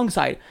on the wrong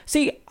side.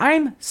 See,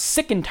 I'm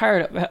sick and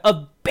tired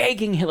of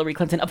begging Hillary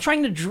Clinton, of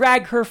trying to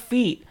drag her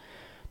feet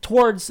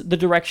towards the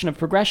direction of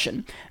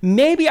progression.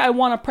 Maybe I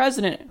want a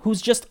president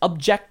who's just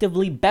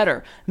objectively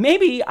better.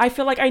 Maybe I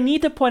feel like I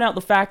need to point out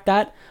the fact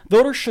that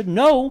voters should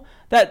know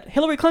that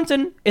Hillary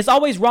Clinton is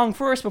always wrong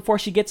first before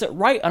she gets it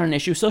right on an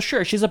issue. So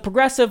sure, she's a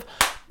progressive.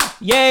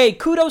 Yay,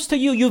 kudos to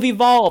you, you've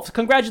evolved.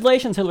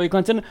 Congratulations, Hillary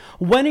Clinton.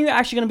 When are you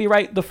actually going to be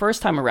right the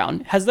first time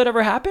around? Has that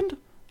ever happened?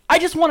 I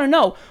just want to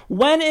know,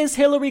 when is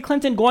Hillary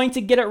Clinton going to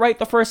get it right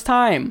the first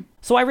time?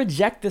 So I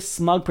reject this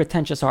smug,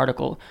 pretentious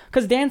article,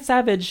 because Dan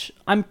Savage,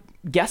 I'm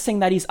guessing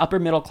that he's upper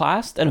middle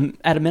class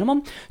at a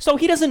minimum, so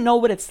he doesn't know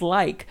what it's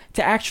like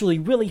to actually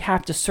really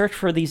have to search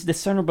for these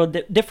discernible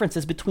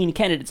differences between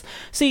candidates.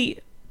 See,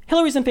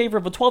 Hillary's in favor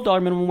of a $12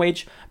 minimum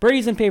wage,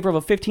 Bernie's in favor of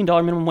a $15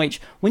 minimum wage.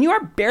 When you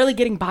are barely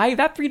getting by,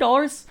 that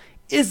 $3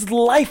 is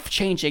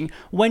life-changing.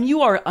 When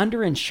you are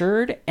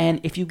underinsured and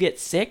if you get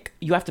sick,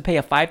 you have to pay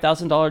a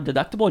 $5,000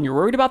 deductible and you're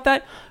worried about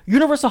that,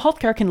 universal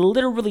healthcare can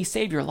literally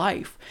save your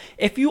life.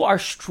 If you are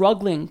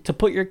struggling to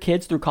put your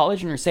kids through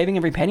college and you're saving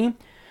every penny,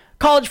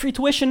 college free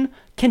tuition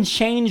can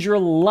change your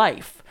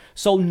life.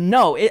 So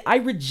no, I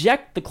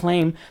reject the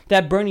claim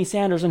that Bernie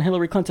Sanders and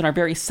Hillary Clinton are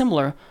very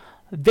similar.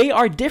 They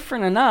are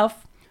different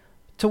enough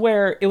to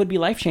where it would be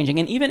life-changing.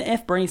 And even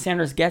if Bernie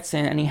Sanders gets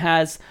in and he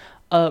has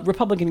a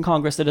Republican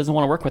Congress that doesn't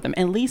want to work with him,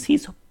 at least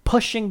he's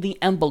pushing the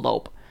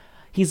envelope.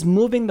 He's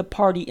moving the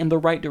party in the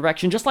right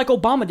direction, just like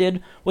Obama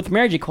did with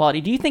marriage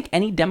equality. Do you think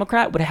any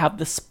Democrat would have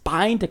the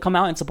spine to come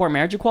out and support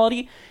marriage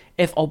equality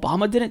if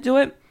Obama didn't do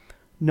it?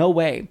 No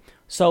way.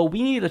 So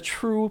we need a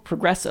true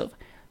progressive.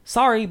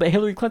 Sorry, but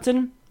Hillary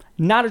Clinton,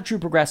 not a true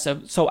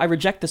progressive. So I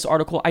reject this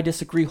article. I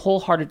disagree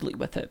wholeheartedly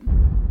with it.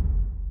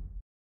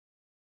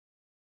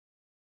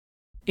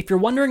 If you're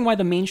wondering why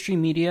the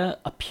mainstream media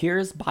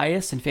appears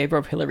biased in favor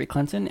of Hillary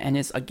Clinton and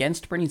is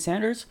against Bernie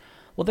Sanders,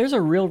 well, there's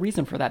a real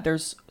reason for that.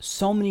 There's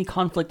so many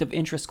conflict of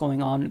interest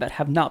going on that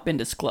have not been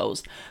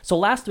disclosed. So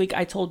last week,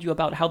 I told you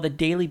about how the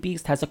Daily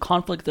Beast has a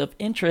conflict of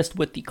interest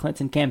with the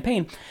Clinton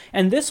campaign.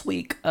 And this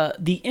week,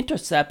 The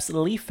Intercept's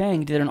Lee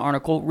Fang did an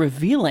article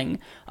revealing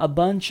a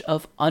bunch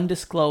of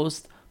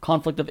undisclosed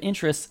conflict of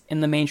interest in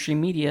the mainstream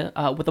media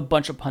with a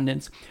bunch of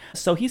pundits.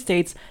 So he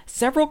states,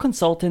 several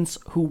consultants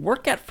who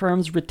work at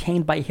firms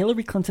retained by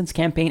Hillary Clinton's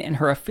campaign and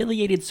her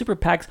affiliated super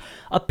PACs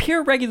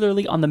appear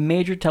regularly on the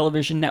major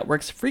television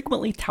networks,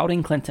 frequently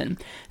touting Clinton.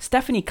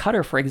 Stephanie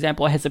Cutter, for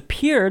example, has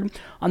appeared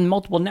on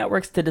multiple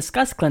networks to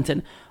discuss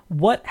Clinton.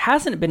 What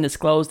hasn't been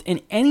disclosed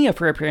in any of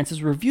her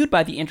appearances reviewed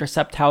by The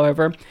Intercept,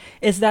 however,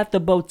 is that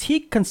the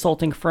boutique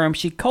consulting firm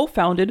she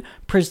co-founded,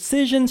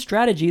 Precision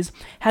Strategies,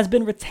 has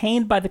been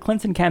retained by the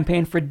Clinton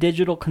campaign for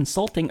digital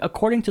consulting,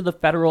 according to the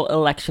Federal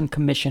Election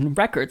Commission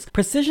records.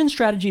 Precision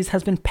Strategies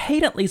has been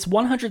paid at least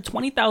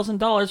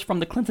 $120,000 from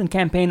the Clinton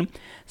campaign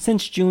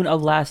since June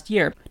of last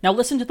year. Now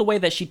listen to the way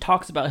that she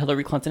talks about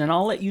Hillary Clinton, and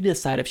I'll let you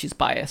decide if she's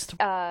biased.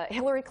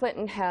 Hillary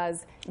Clinton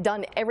has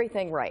done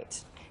everything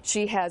right.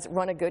 She has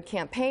run a good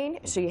campaign.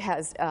 She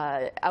has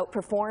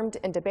outperformed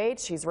in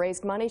debates. She's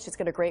raised money. She's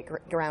got a great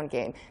ground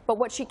game. But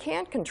what she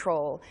can't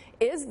control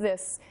is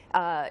this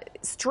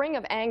string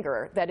of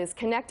anger that is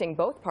connecting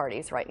both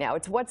parties right now.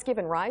 It's what's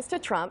given rise to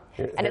Trump,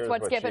 and it's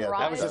what's given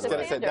rise to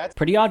Sanders.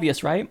 Pretty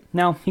obvious, right?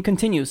 Now, he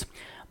continues.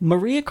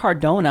 Maria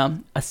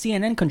Cardona, a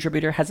CNN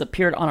contributor, has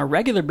appeared on a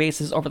regular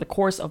basis over the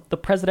course of the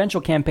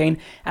presidential campaign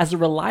as a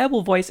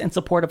reliable voice in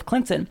support of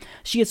Clinton.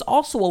 She is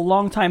also a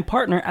longtime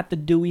partner at the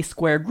Dewey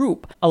Square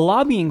Group, a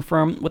lobbying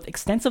firm with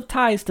extensive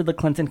ties to the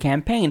Clinton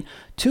campaign.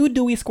 Two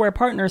Dewey Square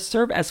partners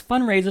serve as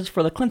fundraisers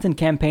for the Clinton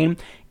campaign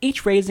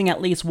each raising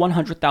at least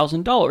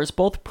 $100,000,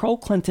 both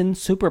pro-Clinton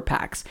super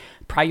PACs.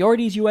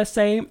 Priorities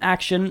USA,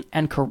 Action,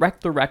 and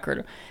Correct the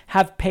Record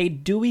have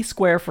paid Dewey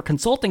Square for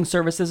consulting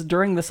services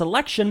during this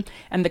election,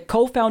 and the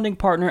co-founding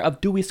partner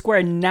of Dewey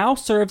Square now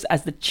serves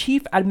as the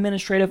chief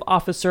administrative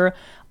officer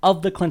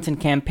of the Clinton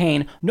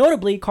campaign.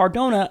 Notably,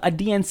 Cardona, a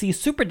DNC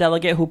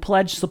superdelegate who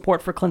pledged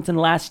support for Clinton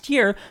last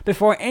year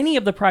before any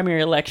of the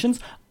primary elections,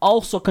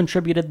 also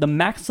contributed the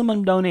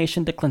maximum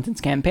donation to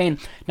Clinton's campaign.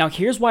 Now,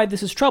 here's why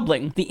this is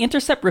troubling. The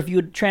Intercept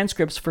reviewed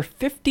transcripts for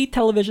 50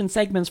 television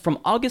segments from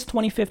August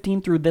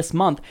 2015 through this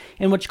month,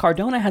 in which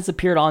Cardona has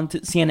appeared on to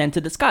CNN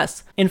to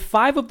discuss. In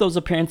 5 of those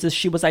appearances,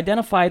 she was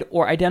identified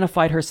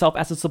herself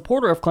as a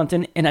supporter of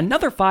Clinton. In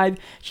another 5,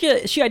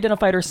 she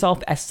identified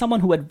herself as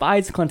someone who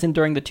advised Clinton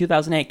during the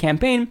 2008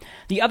 campaign.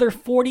 The other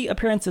 40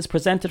 appearances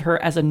presented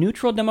her as a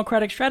neutral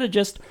Democratic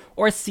strategist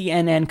or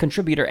CNN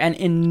contributor, and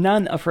in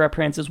none of her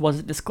appearances was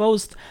it disclosed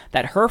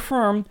that her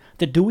firm,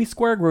 the Dewey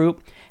Square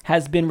Group,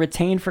 has been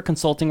retained for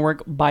consulting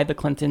work by the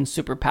Clinton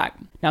super PAC.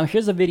 Now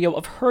here's a video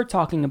of her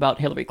talking about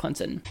Hillary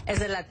Clinton.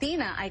 As a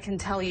Latina, I can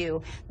tell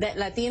you that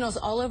Latinos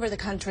all over the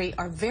country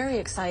are very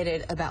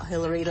excited about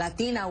Hillary.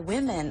 Latina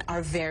women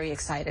are very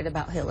excited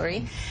about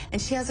Hillary.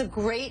 And she has a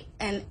great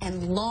and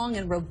long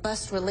and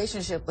robust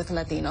relationship with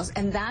Latinos.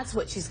 And that's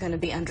what she's going to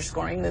be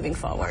underscoring moving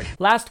forward.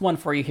 Last one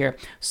for you here.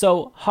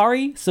 So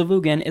Hari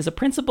Savugan is a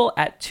principal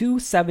at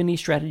 270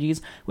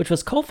 Strategies, which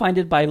was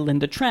co-founded by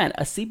Linda Tran,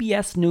 a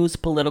CBS News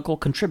political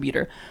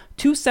contributor.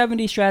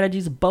 270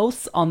 Strategies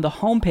boasts on the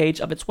homepage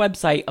of its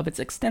website of its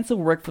extensive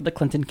work for the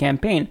Clinton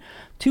campaign.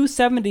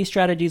 270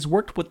 Strategies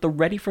worked with the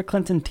Ready for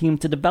Clinton team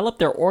to develop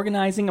their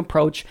organizing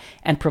approach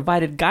and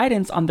provided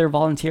guidance on their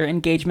volunteer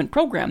engagement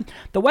program.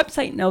 The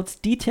website notes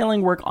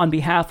detailing work on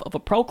behalf of a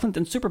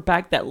pro-Clinton super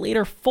PAC that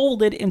later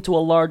folded into a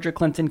larger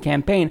Clinton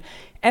campaign.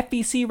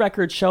 FEC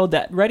records showed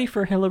that Ready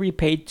for Hillary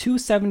paid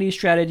 270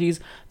 Strategies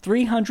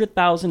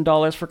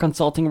 $300,000 for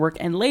consulting work,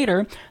 and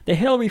later, the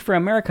Hillary for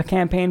America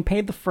campaign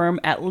paid the firm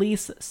at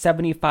least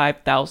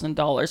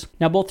 $75,000.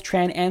 Now, both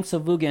Tran and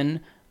Savugan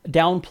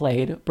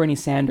downplayed Bernie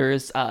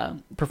Sanders'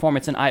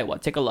 performance in Iowa.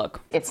 Take a look.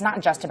 It's not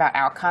just about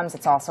outcomes,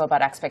 it's also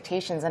about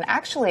expectations. And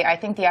actually, I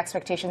think the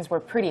expectations were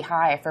pretty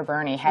high for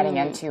Bernie heading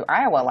into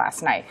Iowa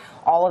last night.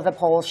 All of the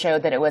polls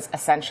showed that it was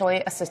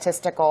essentially a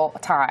statistical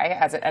tie,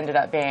 as it ended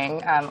up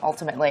being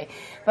ultimately.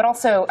 But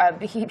also,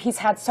 he's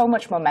had so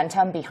much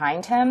momentum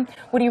behind him.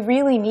 What he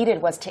really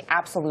needed was to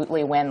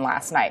absolutely win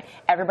last night.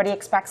 Everybody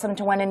expects him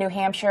to win in New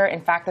Hampshire.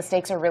 In fact, the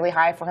stakes are really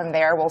high for him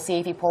there. We'll see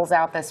if he pulls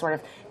out this sort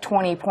of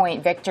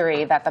 20-point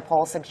victory that the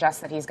poll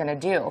suggests that he's going to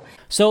do.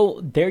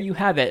 So there you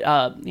have it.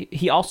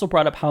 He also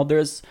brought up how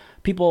there's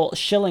people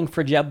shilling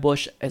for Jeb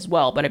Bush as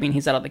well, but I mean,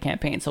 he's out of the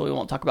campaign, so we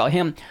won't talk about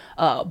him.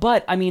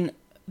 But I mean,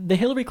 the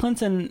Hillary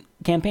Clinton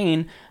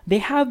campaign, they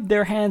have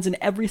their hands in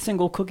every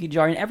single cookie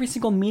jar, in every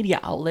single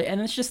media outlet,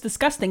 and it's just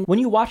disgusting. When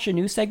you watch a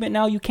news segment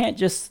now, you can't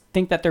just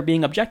think that they're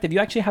being objective. You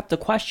actually have to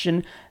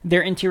question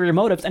their interior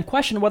motives and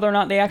question whether or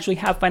not they actually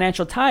have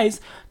financial ties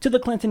to the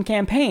Clinton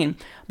campaign,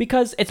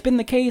 because it's been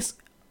the case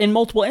in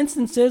multiple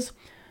instances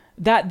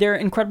that they're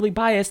incredibly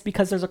biased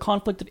because there's a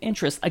conflict of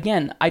interest.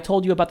 Again, I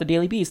told you about the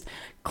Daily Beast.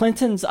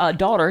 Clinton's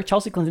daughter,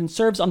 Chelsea Clinton,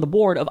 serves on the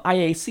board of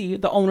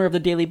IAC, the owner of the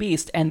Daily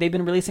Beast, and they've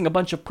been releasing a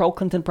bunch of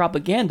pro-Clinton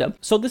propaganda.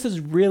 So this is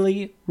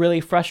really,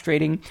 really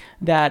frustrating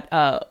that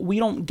we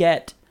don't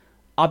get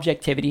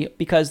objectivity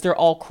because they're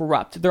all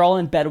corrupt. They're all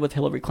in bed with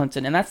Hillary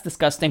Clinton, and that's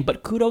disgusting.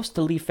 But kudos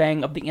to Lee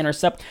Fang of The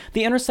Intercept.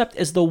 The Intercept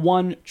is the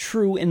one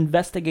true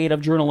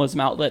investigative journalism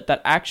outlet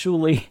that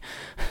actually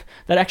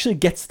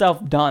gets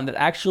stuff done, that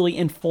actually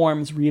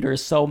informs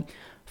readers. So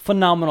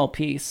phenomenal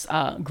piece.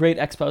 Great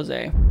expose.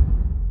 In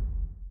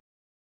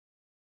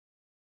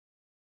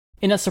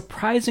a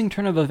surprising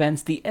turn of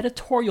events, the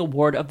editorial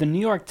board of the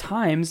New York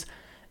Times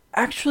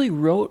actually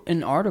wrote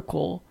an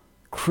article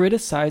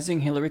criticizing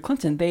Hillary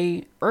Clinton.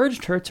 They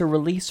urged her to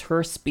release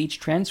her speech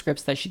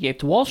transcripts that she gave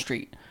to Wall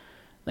Street.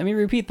 Let me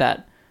repeat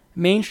that.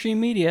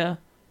 Mainstream media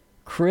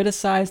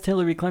criticized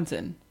Hillary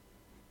Clinton.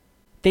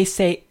 They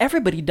say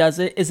everybody does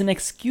it is an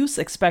excuse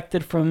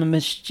expected from a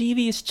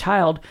mischievous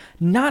child,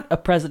 not a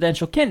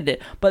presidential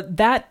candidate. But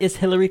that is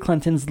Hillary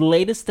Clinton's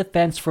latest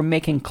defense for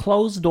making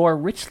closed-door,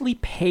 richly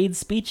paid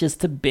speeches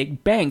to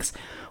big banks,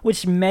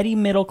 which many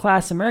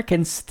middle-class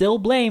Americans still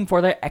blame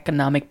for their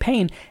economic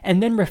pain,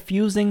 and then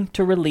refusing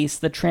to release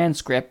the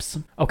transcripts.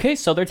 Okay,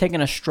 so they're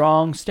taking a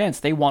strong stance.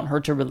 They want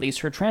her to release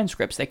her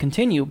transcripts. They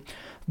continue.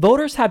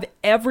 Voters have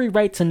every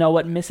right to know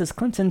what Mrs.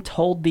 Clinton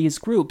told these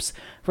groups.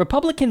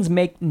 Republicans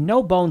make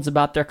no bones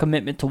about their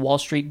commitment to Wall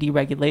Street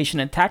deregulation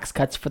and tax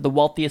cuts for the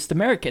wealthiest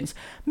Americans.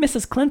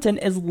 Mrs. Clinton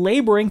is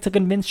laboring to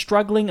convince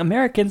struggling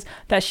Americans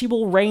that she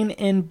will rein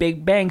in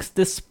big banks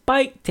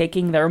despite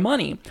taking their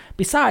money.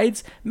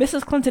 Besides,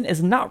 Mrs. Clinton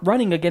is not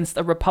running against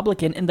a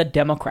Republican in the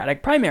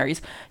Democratic primaries.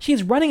 She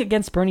is running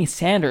against Bernie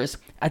Sanders,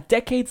 a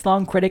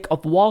decades-long critic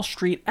of Wall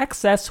Street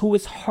excess who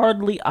is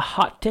hardly a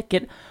hot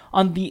ticket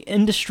on the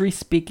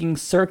industry-speaking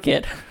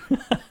circuit.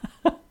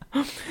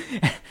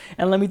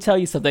 And let me tell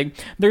you something.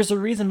 There's a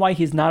reason why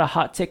he's not a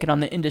hot ticket on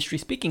the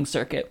industry-speaking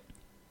circuit.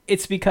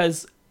 it's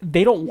because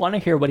they don't want to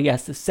hear what he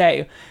has to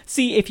say.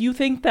 See, if you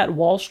think that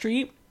Wall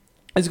Street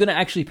is going to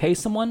actually pay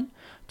someone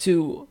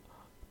to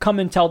come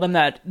and tell them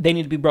that they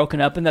need to be broken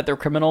up and that they're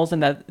criminals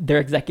and that their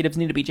executives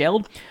need to be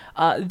jailed,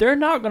 they're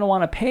not going to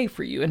want to pay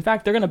for you. In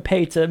fact, they're going to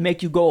pay to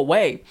make you go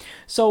away.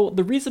 So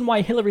the reason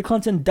why Hillary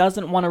Clinton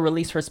doesn't want to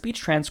release her speech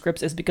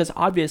transcripts is because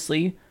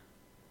obviously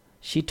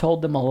she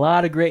told them a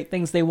lot of great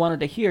things they wanted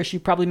to hear. She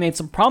probably made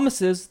some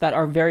promises that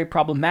are very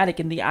problematic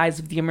in the eyes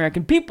of the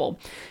American people.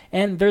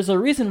 And there's a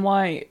reason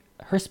why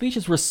her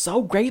speeches were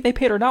so great. They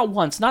paid her not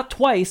once, not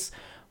twice,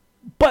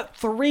 but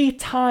 3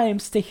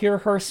 times to hear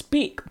her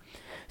speak.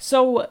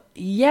 So,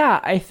 yeah,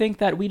 I think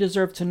that we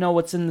deserve to know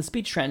what's in the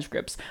speech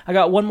transcripts. I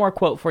got one more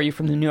quote for you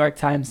from the New York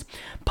Times.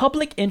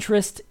 Public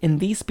interest in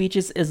these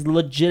speeches is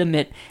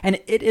legitimate, and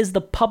it is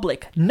the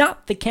public,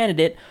 not the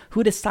candidate,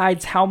 who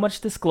decides how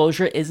much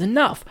disclosure is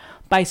enough.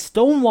 By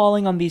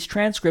stonewalling on these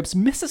transcripts,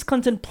 Mrs.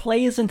 Clinton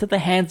plays into the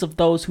hands of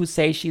those who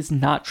say she's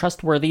not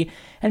trustworthy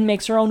and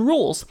makes her own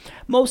rules.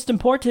 Most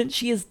important,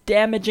 she is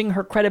damaging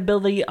her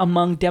credibility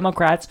among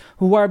Democrats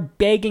who are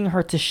begging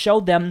her to show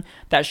them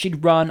that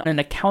she'd run an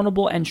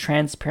accountable and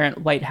transparent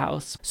White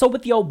House. So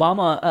with the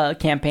Obama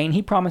campaign,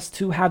 he promised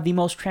to have the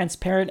most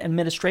transparent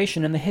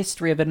administration in the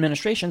history of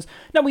administrations.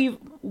 Now,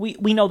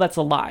 we know that's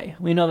a lie.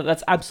 We know that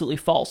that's absolutely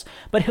false.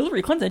 But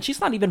Hillary Clinton, she's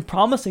not even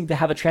promising to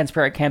have a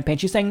transparent campaign.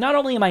 She's saying, not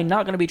only am I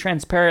not going to be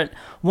transparent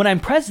when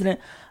I'm president,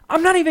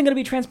 I'm not even going to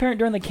be transparent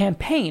during the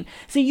campaign.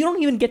 See, you don't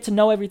even get to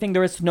know everything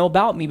there is to know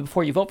about me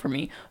before you vote for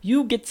me.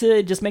 You get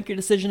to just make your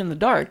decision in the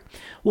dark.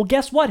 Well,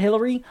 guess what,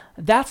 Hillary?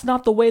 That's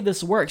not the way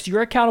this works.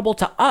 You're accountable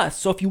to us.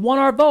 So if you want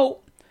our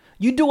vote,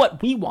 you do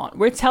what we want.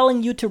 We're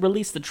telling you to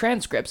release the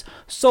transcripts.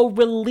 So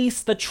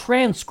release the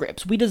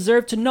transcripts. We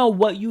deserve to know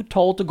what you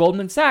told to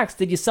Goldman Sachs.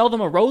 Did you sell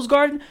them a rose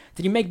garden?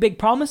 Did you make big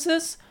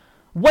promises?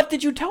 What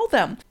did you tell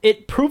them?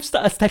 It proves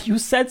to us that you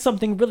said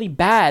something really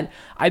bad.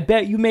 I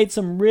bet you made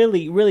some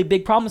really, really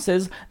big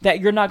promises that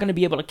you're not going to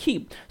be able to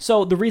keep.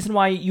 So the reason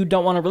why you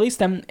don't want to release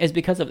them is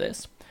because of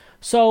this.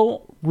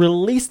 So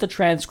release the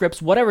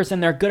transcripts, whatever's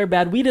in there, good or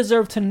bad, we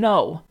deserve to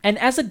know. And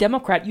as a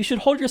Democrat, you should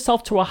hold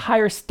yourself to a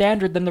higher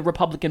standard than the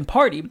Republican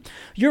Party.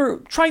 You're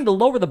trying to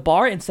lower the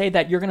bar and say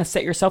that you're going to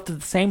set yourself to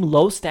the same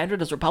low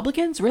standard as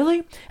Republicans?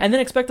 Really? And then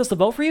expect us to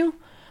vote for you?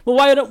 Well,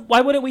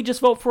 why wouldn't we just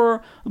vote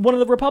for one of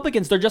the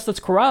Republicans? They're just as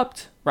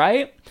corrupt,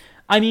 right?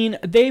 I mean,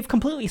 they've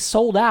completely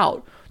sold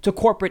out to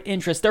corporate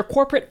interests. They're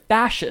corporate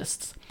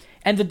fascists.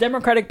 And the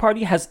Democratic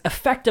Party has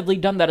effectively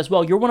done that as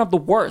well. You're one of the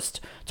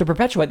worst to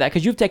perpetuate that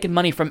because you've taken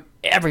money from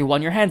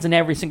everyone. Your hand's in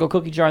every single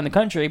cookie jar in the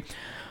country.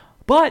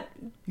 But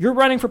you're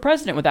running for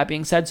president with that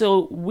being said,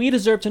 so we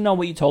deserve to know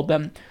what you told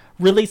them.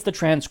 Release the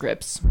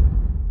transcripts.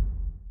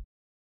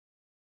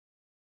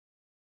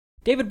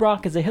 David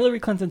Brock is a Hillary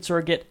Clinton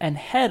surrogate and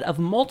head of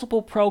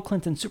multiple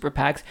pro-Clinton super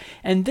PACs,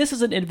 and this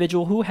is an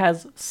individual who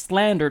has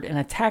slandered and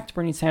attacked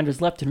Bernie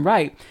Sanders left and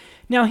right.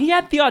 Now, he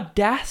had the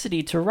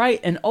audacity to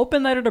write an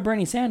open letter to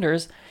Bernie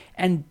Sanders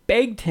and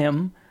begged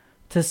him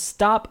to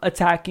stop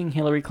attacking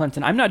Hillary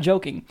Clinton. I'm not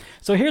joking.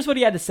 So here's what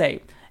he had to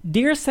say.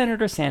 Dear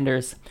Senator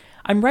Sanders,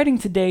 I'm writing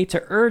today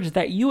to urge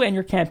that you and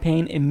your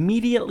campaign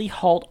immediately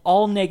halt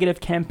all negative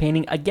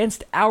campaigning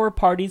against our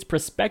party's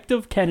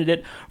prospective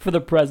candidate for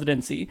the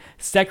presidency,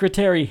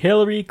 Secretary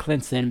Hillary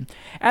Clinton.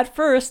 At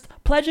first,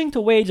 pledging to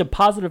wage a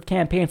positive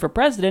campaign for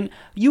president,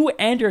 you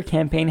and your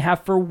campaign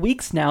have for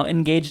weeks now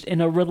engaged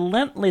in a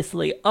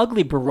relentlessly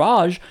ugly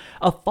barrage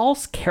of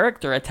false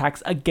character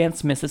attacks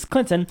against Mrs.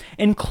 Clinton,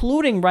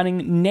 including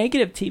running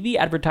negative TV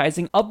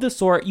advertising of the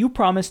sort you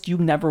promised you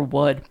never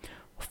would.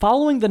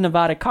 Following the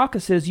Nevada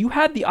caucuses, you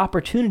had the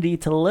opportunity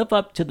to live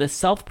up to the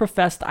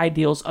self-professed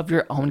ideals of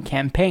your own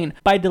campaign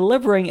by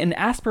delivering an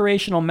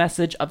aspirational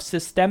message of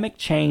systemic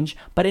change,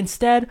 but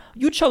instead,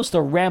 you chose to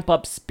ramp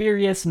up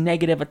spurious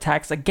negative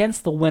attacks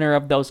against the winner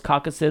of those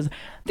caucuses.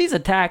 These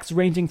attacks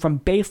ranging from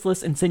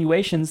baseless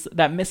insinuations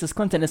that Mrs.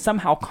 Clinton is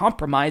somehow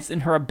compromised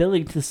in her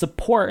ability to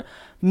support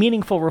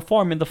meaningful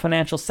reform in the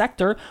financial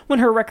sector when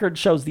her record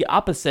shows the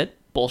opposite,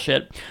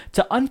 bullshit,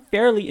 to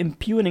unfairly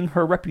impugning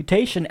her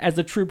reputation as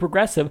a true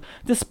progressive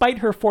despite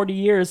her 40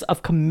 years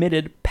of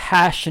committed,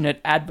 passionate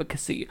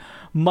advocacy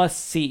must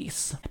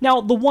cease.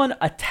 Now, the one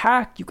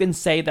attack you can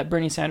say that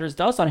Bernie Sanders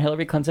does on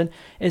Hillary Clinton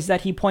is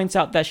that he points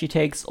out that she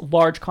takes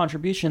large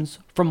contributions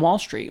from Wall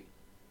Street.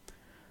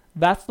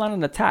 That's not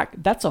an attack.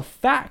 That's a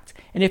fact.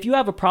 And if you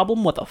have a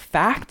problem with a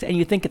fact and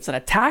you think it's an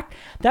attack,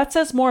 that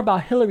says more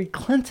about Hillary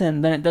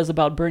Clinton than it does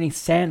about Bernie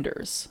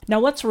Sanders.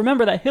 Now, let's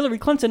remember that Hillary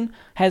Clinton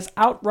has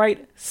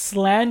outright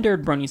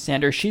slandered Bernie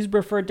Sanders. She's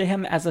referred to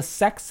him as a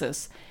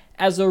sexist,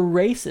 as a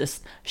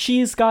racist.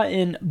 She's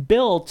gotten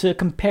Bill to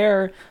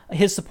compare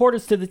his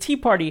supporters to the Tea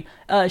Party.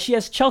 She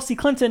has Chelsea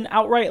Clinton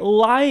outright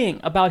lying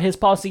about his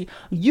policy.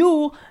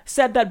 You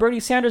said that Bernie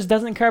Sanders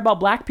doesn't care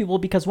about black people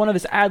because one of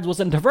his ads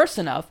wasn't diverse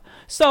enough.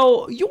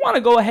 So you want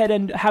to go ahead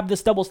and have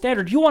this double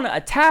standard. You want to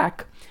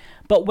attack,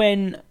 but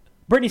when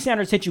Bernie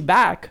Sanders hit you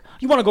back,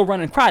 you want to go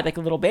run and cry like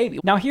a little baby.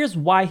 Now, here's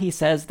why he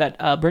says that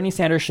Bernie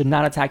Sanders should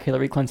not attack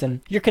Hillary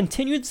Clinton. Your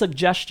continued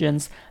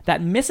suggestions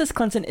that Mrs.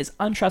 Clinton is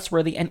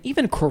untrustworthy and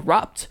even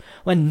corrupt,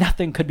 when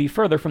nothing could be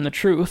further from the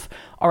truth,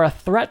 are a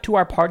threat to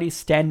our party's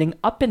standing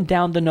up and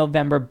down the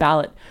November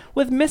ballot,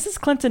 with Mrs.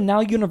 Clinton now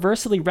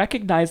universally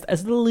recognized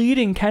as the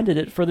leading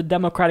candidate for the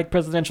Democratic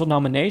presidential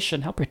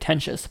nomination. How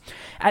pretentious.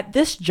 At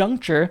this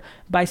juncture,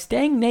 by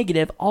staying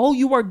negative, all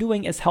you are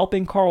doing is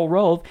helping Karl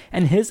Rove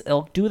and his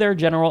ilk do their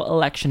general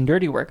election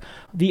dirty work.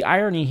 The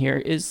irony here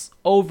is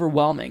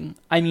overwhelming.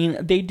 I mean,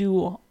 they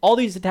do all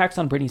these attacks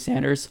on Bernie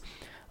Sanders,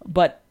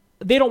 but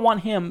they don't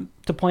want him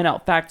to point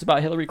out facts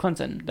about Hillary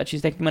Clinton, that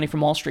she's taking money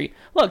from Wall Street.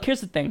 Look, here's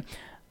the thing.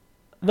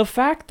 The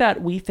fact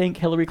that we think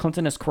Hillary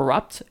Clinton is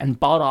corrupt and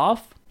bought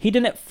off, he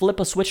didn't flip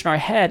a switch in our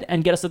head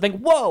and get us to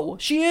think, whoa,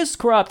 she is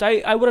corrupt.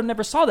 I would have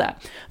never saw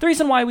that. The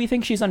reason why we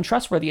think she's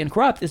untrustworthy and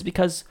corrupt is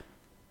because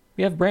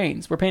we have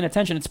brains. We're paying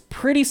attention. It's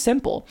pretty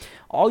simple.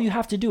 All you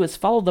have to do is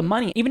follow the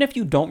money. Even if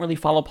you don't really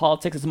follow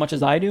politics as much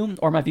as I do,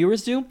 or my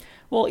viewers do,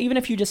 well, even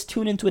if you just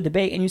tune into a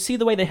debate and you see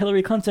the way that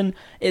Hillary Clinton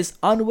is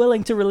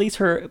unwilling to release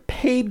her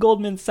paid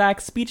Goldman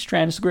Sachs speech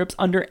transcripts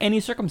under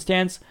any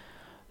circumstance,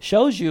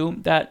 shows you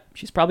that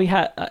she probably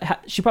has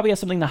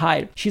something to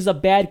hide. She's a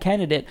bad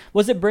candidate.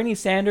 Was it Bernie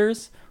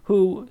Sanders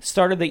who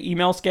started the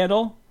email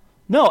scandal?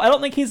 No, I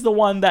don't think he's the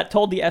one that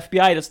told the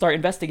FBI to start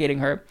investigating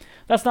her.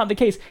 That's not the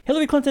case.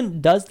 Hillary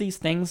Clinton does these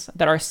things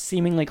that are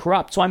seemingly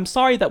corrupt. So I'm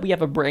sorry that we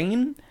have a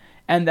brain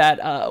and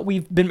that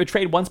we've been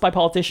betrayed once by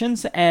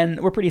politicians,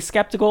 and we're pretty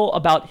skeptical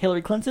about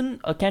Hillary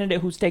Clinton, a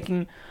candidate who's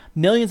taking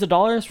millions of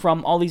dollars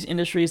from all these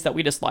industries that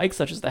we dislike,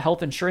 such as the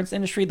health insurance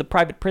industry, the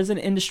private prison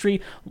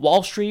industry,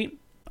 Wall Street.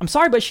 I'm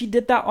sorry, but she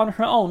did that on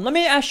her own. Let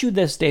me ask you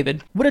this,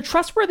 David. Would a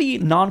trustworthy,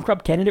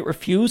 non-corrupt candidate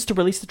refuse to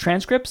release the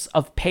transcripts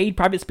of paid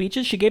private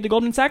speeches she gave to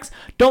Goldman Sachs?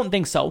 Don't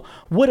think so.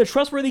 Would a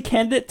trustworthy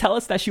candidate tell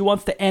us that she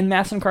wants to end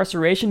mass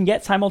incarceration,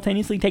 yet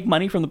simultaneously take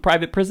money from the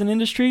private prison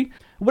industry?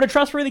 Would a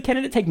trustworthy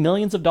candidate take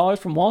millions of dollars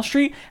from Wall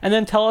Street and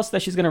then tell us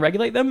that she's going to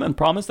regulate them and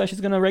promise that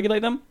she's going to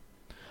regulate them?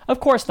 Of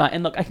course not.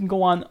 And look, I can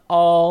go on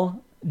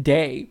all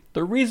day.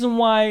 The reason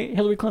why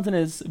Hillary Clinton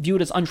is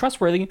viewed as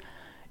untrustworthy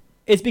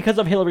is because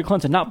of Hillary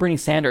Clinton, not Bernie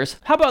Sanders.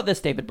 How about this,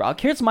 David Brock?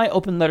 Here's my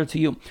open letter to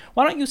you.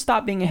 Why don't you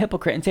stop being a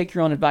hypocrite and take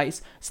your own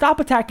advice? Stop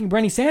attacking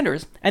Bernie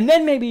Sanders, and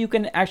then maybe you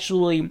can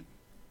actually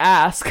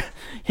ask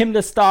him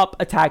to stop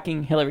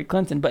attacking Hillary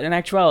Clinton. But in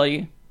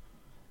actuality,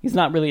 he's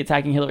not really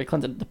attacking Hillary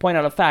Clinton. To point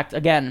out a fact,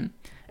 again,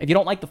 if you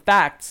don't like the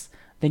facts,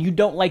 then you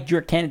don't like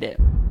your candidate.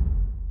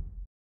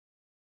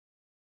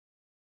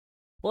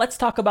 Let's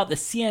talk about the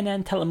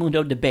CNN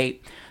Telemundo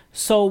debate.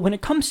 So when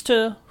it comes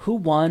to who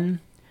won,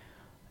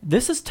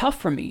 this is tough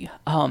for me.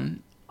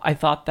 I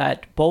thought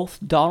that both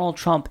Donald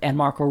Trump and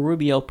Marco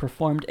Rubio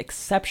performed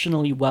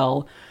exceptionally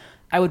well.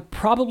 I would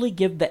probably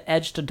give the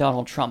edge to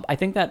Donald Trump. I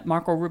think that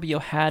Marco Rubio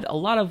had a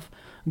lot of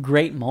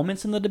great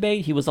moments in the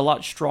debate. He was a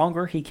lot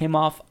stronger. He came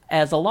off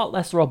as a lot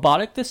less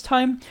robotic this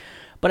time.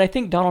 But I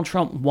think Donald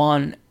Trump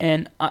won,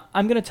 and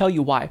I'm going to tell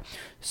you why.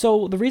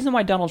 So the reason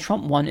why Donald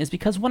Trump won is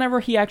because whenever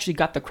he actually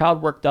got the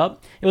crowd worked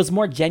up, it was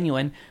more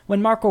genuine.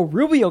 When Marco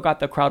Rubio got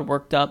the crowd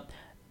worked up,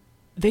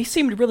 they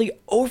seemed really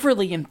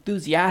overly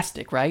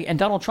enthusiastic, right? And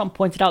Donald Trump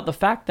pointed out the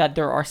fact that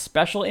there are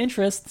special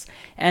interests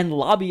and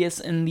lobbyists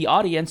in the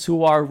audience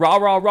who are rah,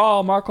 rah,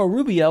 rah, Marco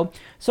Rubio.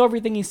 So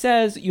everything he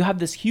says, you have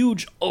this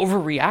huge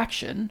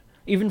overreaction,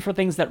 even for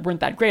things that weren't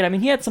that great. I mean,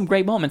 he had some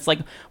great moments. Like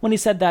when he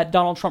said that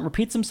Donald Trump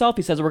repeats himself,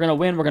 he says, we're going to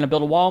win, we're going to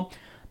build a wall.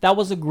 That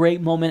was a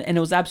great moment, and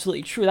it was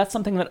absolutely true. That's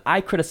something that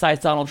I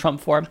criticized Donald Trump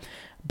for.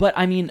 But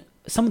I mean,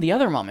 some of the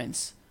other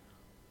moments,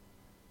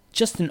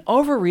 just an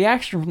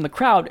overreaction from the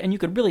crowd, and you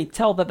could really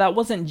tell that that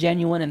wasn't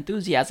genuine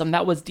enthusiasm.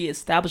 That was the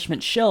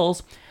establishment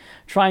shills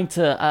trying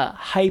to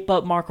hype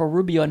up Marco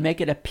Rubio and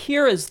make it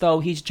appear as though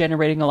he's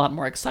generating a lot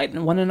more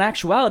excitement, when in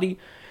actuality,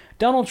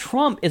 Donald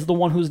Trump is the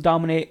one who's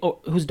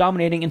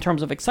dominating in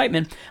terms of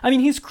excitement. I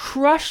mean, he's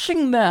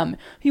crushing them.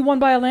 He won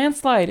by a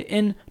landslide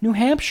in New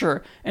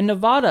Hampshire and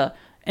Nevada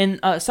and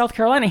South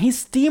Carolina.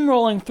 He's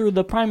steamrolling through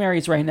the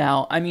primaries right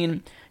now. I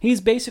mean,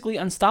 he's basically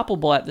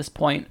unstoppable at this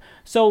point.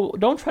 So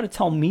don't try to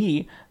tell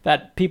me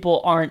that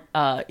people aren't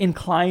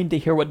inclined to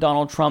hear what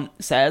Donald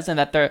Trump says and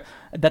that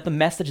the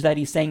message that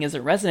he's saying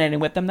isn't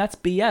resonating with them. That's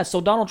BS. So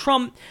Donald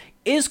Trump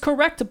is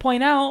correct to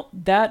point out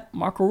that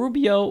Marco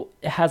Rubio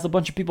has a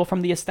bunch of people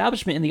from the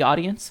establishment in the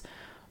audience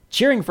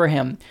cheering for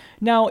him.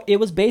 Now, it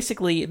was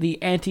basically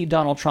the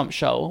anti-Donald Trump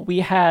show. We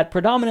had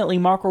predominantly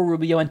Marco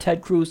Rubio and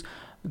Ted Cruz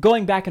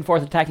going back and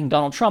forth attacking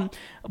Donald Trump,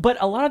 but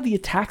a lot of the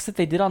attacks that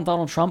they did on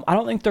Donald Trump, I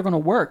don't think they're going to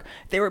work.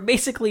 They were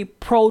basically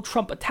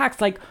pro-Trump attacks.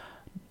 Like,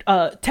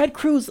 Ted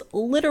Cruz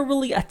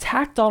literally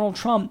attacked Donald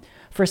Trump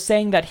for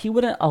saying that he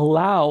wouldn't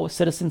allow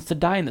citizens to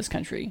die in this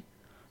country.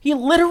 He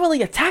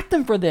literally attacked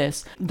him for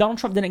this. Donald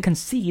Trump didn't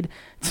concede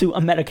to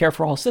a Medicare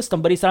for All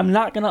system, but he said, I'm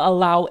not going to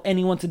allow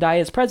anyone to die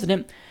as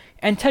president,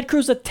 and Ted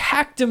Cruz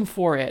attacked him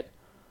for it.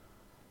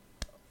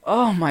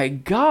 Oh my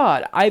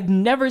god, I've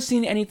never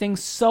seen anything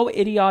so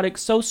idiotic,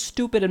 so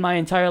stupid in my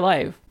entire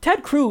life.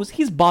 Ted Cruz,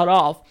 he's bought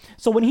off.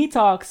 So when he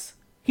talks,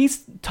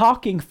 he's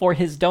talking for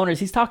his donors.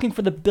 He's talking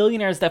for the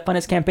billionaires that fund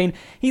his campaign.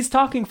 He's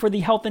talking for the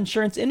health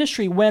insurance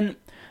industry when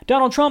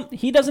Donald Trump,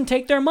 he doesn't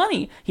take their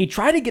money. He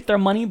tried to get their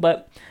money,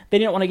 but they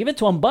didn't want to give it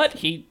to him, but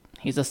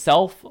he's a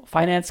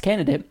self-financed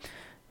candidate.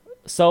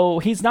 So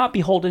he's not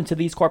beholden to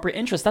these corporate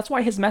interests. That's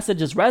why his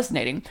message is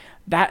resonating,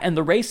 that and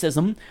the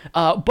racism.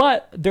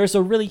 But there's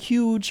a really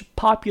huge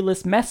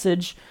populist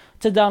message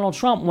to Donald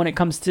Trump when it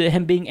comes to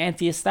him being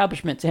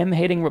anti-establishment, to him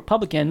hating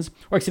Republicans,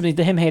 or excuse me,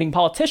 to him hating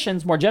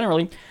politicians more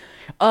generally.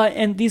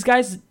 And these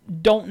guys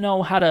don't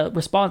know how to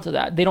respond to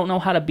that. They don't know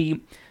how to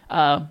be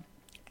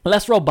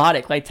less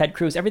robotic like Ted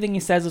Cruz. Everything he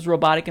says is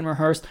robotic and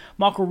rehearsed.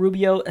 Marco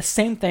Rubio,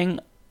 same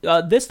thing.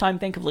 This time,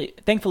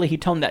 thankfully, he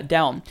toned that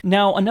down.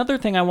 Now, another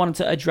thing I wanted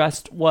to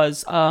address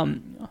was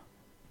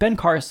Ben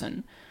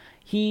Carson.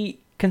 He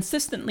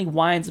consistently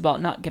whines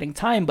about not getting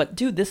time, but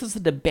dude, this is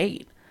a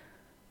debate.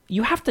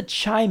 You have to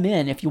chime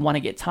in if you want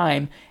to get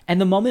time.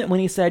 And the moment when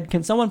he said,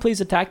 "Can someone please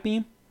attack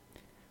me?"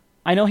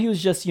 I know he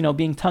was just,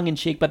 being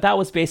tongue-in-cheek, but that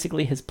was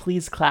basically his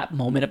please clap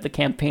moment of the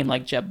campaign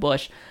like Jeb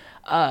Bush.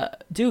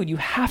 Dude, you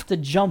have to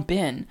jump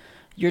in.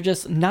 You're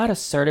just not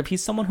assertive.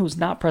 He's someone who's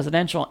not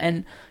presidential,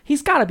 and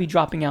he's got to be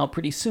dropping out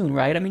pretty soon,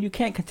 right? I mean, you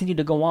can't continue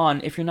to go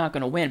on if you're not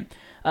going to win.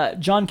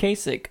 John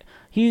Kasich,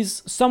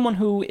 he's someone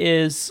who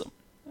is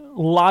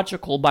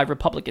logical by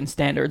Republican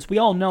standards. We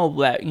all know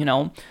that,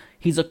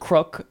 he's a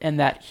crook and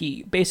that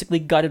he basically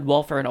gutted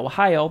welfare in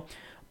Ohio,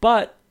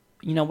 but,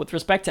 with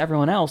respect to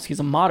everyone else, he's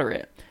a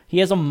moderate. He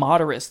has a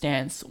moderate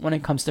stance when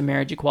it comes to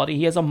marriage equality.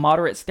 He has a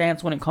moderate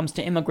stance when it comes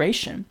to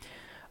immigration.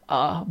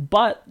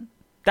 But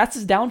that's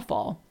his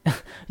downfall.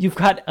 You've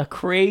got a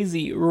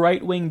crazy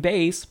right-wing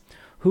base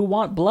who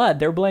want blood.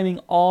 They're blaming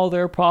all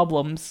their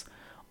problems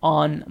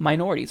on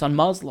minorities, on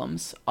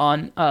Muslims,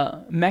 on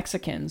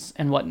Mexicans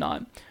and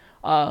whatnot.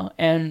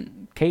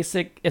 And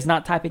Kasich is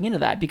not tapping into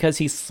that because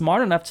he's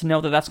smart enough to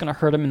know that that's going to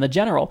hurt him in the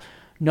general.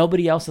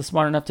 Nobody else is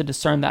smart enough to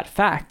discern that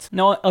fact.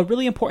 Now, a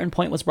really important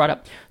point was brought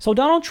up. So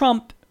Donald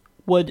Trump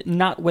would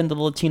not win the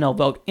Latino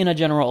vote in a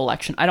general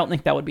election. I don't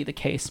think that would be the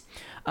case.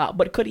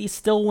 But could he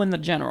still win the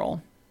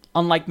general?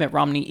 Unlike Mitt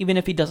Romney, even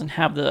if he doesn't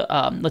have the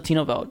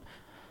Latino vote.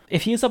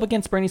 If he was up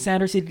against Bernie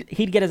Sanders,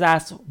 he'd get his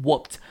ass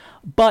whooped.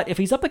 But if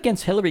he's up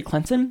against Hillary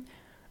Clinton,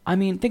 I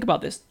mean, think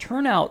about this.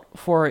 Turnout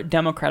for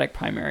Democratic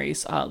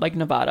primaries, like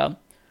Nevada,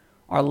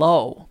 are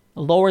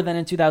lower than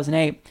in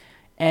 2008.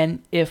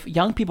 And if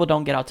young people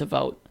don't get out to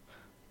vote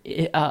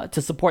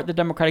to support the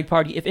Democratic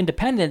Party, if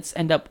independents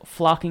end up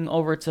flocking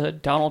over to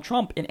Donald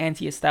Trump, an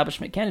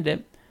anti-establishment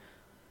candidate,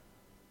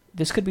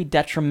 this could be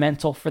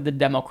detrimental for the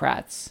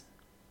Democrats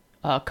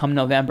come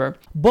November.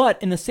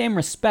 But in the same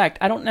respect,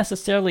 I don't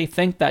necessarily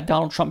think that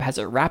Donald Trump has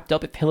it wrapped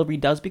up if Hillary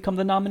does become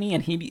the nominee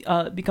and he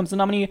becomes the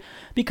nominee,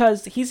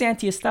 because he's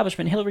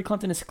anti-establishment. Hillary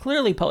Clinton is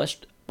clearly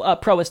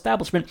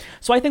pro-establishment.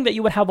 So I think that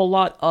you would have a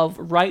lot of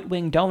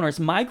right-wing donors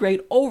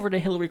migrate over to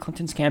Hillary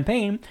Clinton's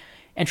campaign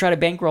and try to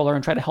bankroll her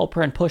and try to help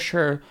her and push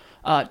her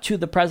to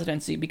the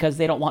presidency because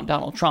they don't want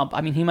Donald Trump. I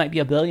mean, he might be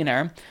a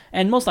billionaire,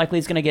 and most likely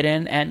he's going to get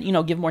in and,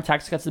 give more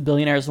tax cuts to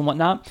billionaires and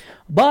whatnot.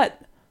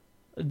 But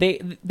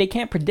they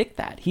can't predict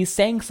that. He's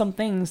saying some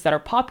things that are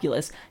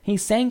populist.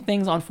 He's saying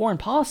things on foreign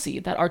policy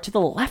that are to the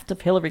left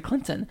of Hillary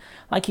Clinton.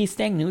 Like he's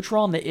staying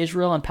neutral on the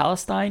Israel and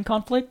Palestine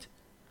conflict.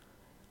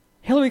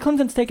 Hillary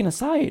Clinton's taken a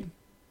side.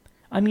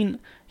 I mean,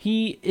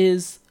 he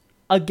is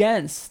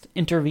against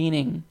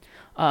intervening,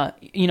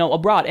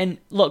 abroad. And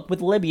look,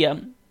 with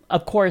Libya,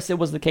 of course, it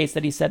was the case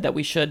that he said that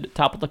we should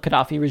topple the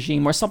Gaddafi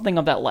regime or something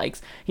of that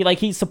likes.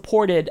 He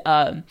supported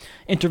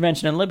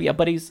intervention in Libya,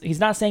 but he's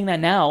not saying that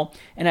now.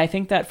 And I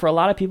think that for a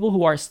lot of people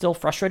who are still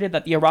frustrated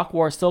that the Iraq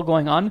war is still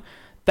going on,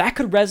 that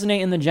could resonate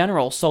in the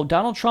general. So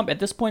Donald Trump at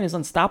this point is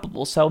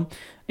unstoppable. So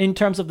in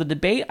terms of the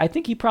debate, I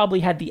think he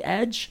probably had the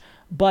edge,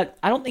 but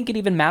I don't think it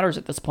even matters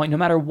at this point. No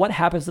matter what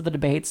happens to the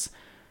debates,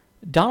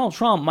 Donald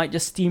Trump might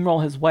just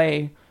steamroll his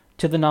way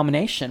to the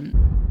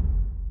nomination.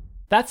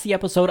 That's the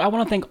episode. I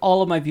want to thank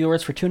all of my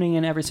viewers for tuning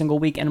in every single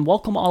week and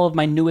welcome all of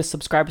my newest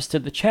subscribers to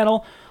the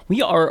channel.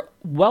 We are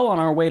well on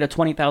our way to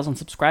 20,000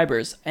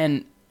 subscribers,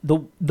 and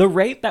the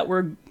rate that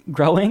we're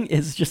growing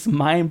is just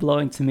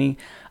mind-blowing to me.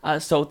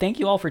 So thank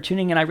you all for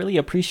tuning in. I really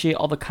appreciate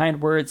all the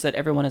kind words that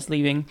everyone is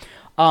leaving.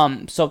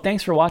 So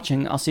thanks for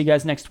watching. I'll see you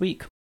guys next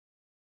week.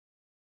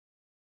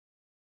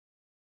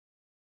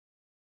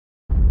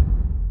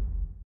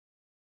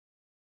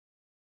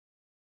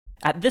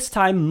 At this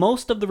time,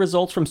 most of the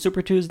results from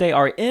Super Tuesday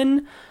are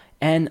in,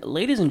 and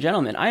ladies and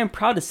gentlemen, I am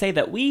proud to say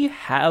that we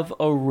have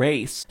a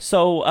race.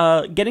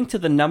 So, getting to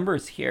the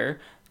numbers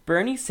here,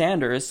 Bernie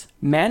Sanders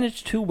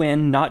managed to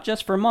win not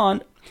just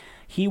Vermont,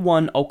 he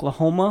won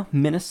Oklahoma,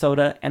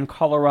 Minnesota, and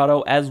Colorado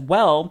as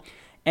well,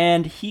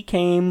 and he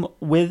came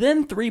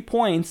within 3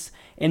 points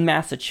in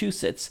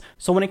Massachusetts.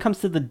 So when it comes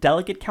to the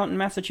delegate count in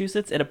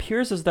Massachusetts, it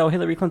appears as though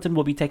Hillary Clinton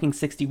will be taking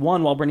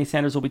 61, while Bernie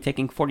Sanders will be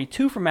taking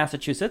 42 from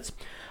Massachusetts.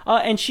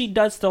 And she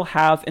does still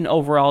have an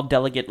overall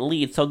delegate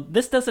lead. So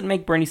this doesn't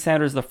make Bernie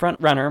Sanders the front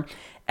runner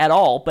at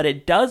all, but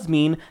it does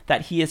mean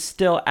that he is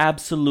still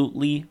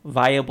absolutely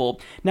viable.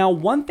 Now,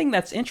 one thing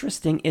that's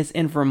interesting is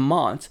in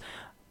Vermont,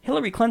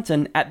 Hillary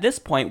Clinton, at this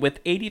point,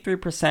 with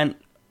 83%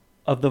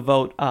 of the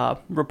vote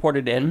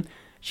reported in,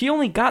 she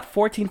only got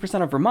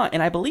 14% of Vermont,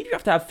 and I believe you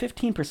have to have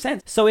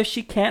 15%. So if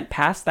she can't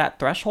pass that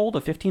threshold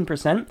of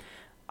 15%,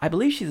 I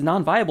believe she's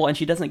non-viable and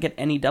she doesn't get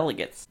any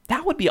delegates.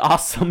 That would be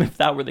awesome if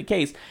that were the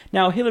case.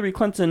 Now, Hillary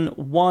Clinton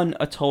won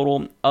a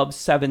total of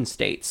 7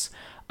 states.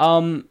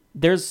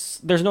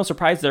 There's no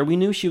surprise there. We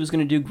knew she was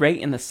going to do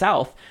great in the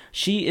South.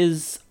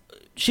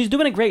 She's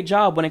doing a great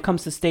job when it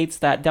comes to states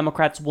that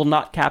Democrats will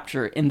not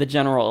capture in the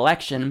general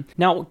election.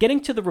 Now, getting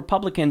to the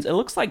Republicans, it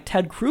looks like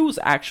Ted Cruz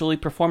actually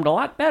performed a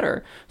lot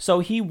better. So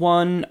he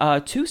won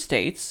 2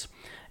 states,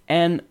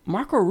 and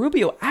Marco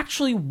Rubio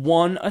actually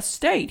won a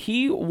state.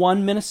 He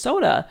won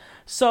Minnesota.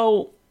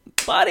 So,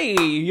 buddy,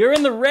 you're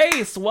in the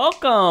race.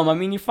 Welcome. I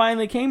mean, you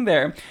finally came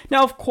there.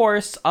 Now, of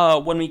course,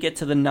 when we get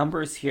to the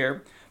numbers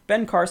here,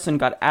 Ben Carson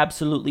got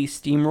absolutely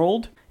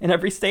steamrolled in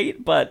every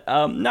state, but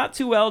not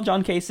too well.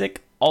 John Kasich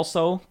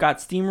also got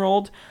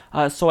steamrolled.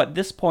 So at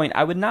this point,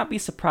 I would not be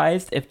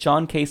surprised if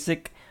John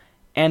Kasich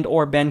and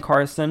or Ben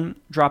Carson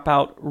drop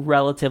out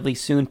relatively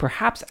soon.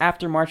 Perhaps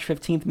after March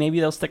 15th, maybe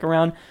they'll stick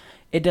around.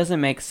 It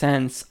doesn't make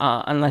sense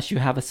unless you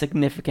have a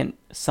significant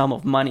sum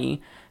of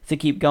money to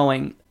keep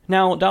going.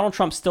 Now, Donald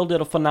Trump still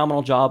did a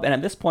phenomenal job, and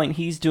at this point,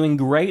 he's doing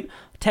great.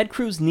 Ted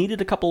Cruz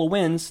needed a couple of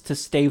wins to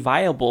stay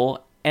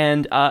viable,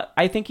 and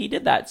I think he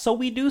did that. So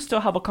we do still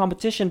have a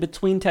competition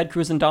between Ted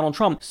Cruz and Donald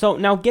Trump. So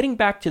now getting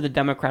back to the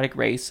Democratic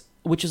race,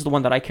 which is the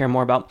one that I care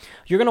more about,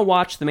 you're going to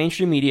watch the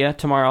mainstream media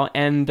tomorrow,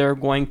 and they're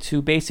going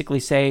to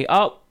basically say,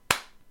 oh,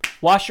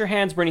 wash your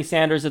hands, Bernie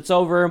Sanders, it's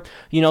over.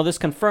 You know, this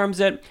confirms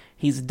it.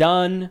 He's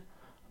done.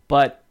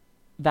 But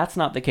that's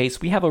not the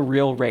case. We have a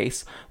real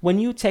race. When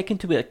you take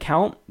into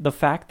account the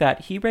fact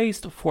that he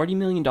raised $40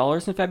 million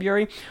in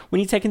February,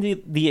 when you take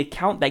into the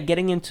account that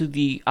getting into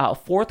the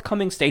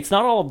forthcoming states,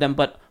 not all of them,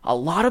 but a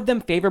lot of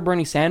them favor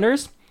Bernie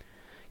Sanders,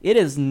 it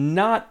is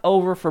not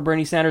over for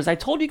Bernie Sanders. I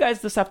told you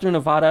guys this after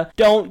Nevada,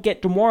 don't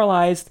get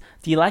demoralized.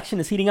 The election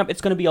is heating up.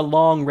 It's going to be a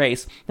long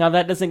race. Now,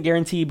 that doesn't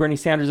guarantee Bernie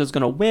Sanders is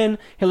going to win.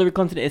 Hillary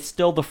Clinton is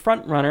still the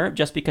front runner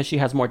just because she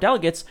has more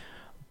delegates,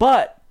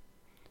 but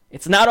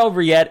it's not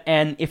over yet,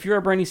 and if you're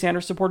a Bernie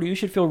Sanders supporter, you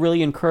should feel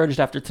really encouraged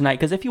after tonight,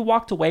 because if you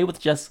walked away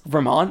with just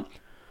Vermont,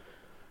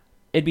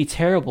 it'd be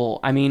terrible.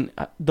 I mean,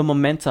 the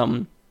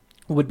momentum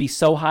would be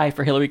so high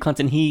for Hillary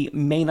Clinton, he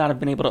may not have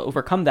been able to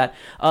overcome that.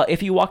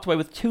 If you walked away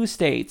with 2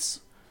 states,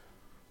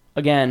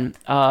 again,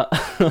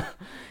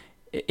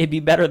 it'd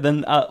be better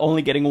than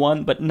only getting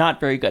 1, but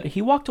not very good.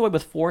 He walked away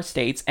with 4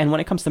 states, and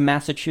when it comes to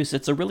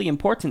Massachusetts, a really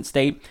important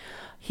state,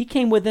 he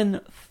came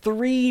within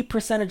 3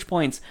 percentage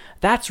points.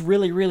 That's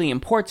really, really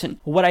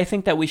important. What I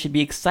think that we should be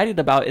excited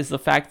about is the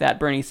fact that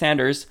Bernie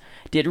Sanders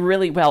did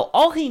really well.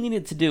 All he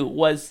needed to do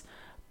was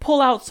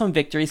pull out some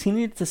victories. He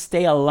needed to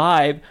stay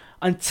alive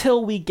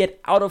until we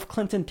get out of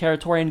Clinton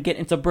territory and get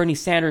into Bernie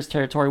Sanders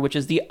territory, which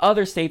is the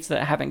other states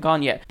that haven't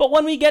gone yet. But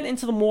when we get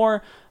into the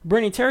more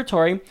Bernie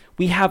territory,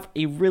 we have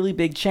a really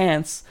big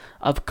chance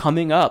of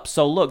coming up.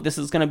 So look, this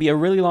is going to be a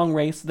really long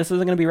race. This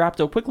isn't going to be wrapped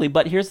up quickly,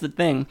 but here's the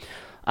thing.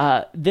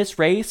 This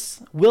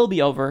race will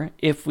be over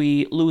if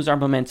we lose our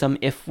momentum,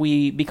 if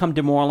we become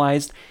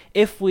demoralized,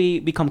 if we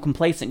become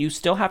complacent. You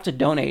still have to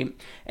donate.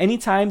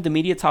 Anytime the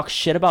media talks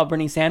shit about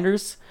Bernie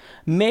Sanders,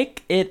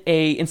 make it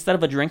instead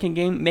of a drinking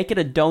game, make it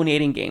a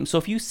donating game. So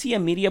if you see a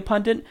media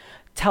pundit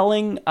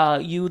telling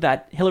you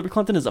that Hillary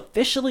Clinton is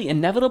officially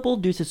inevitable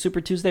due to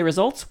Super Tuesday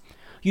results,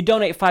 you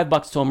donate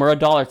 $5 to him or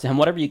 $1 to him,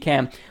 whatever you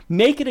can.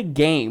 Make it a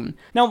game.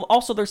 Now,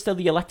 also, there's still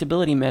the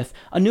electability myth.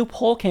 A new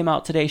poll came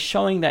out today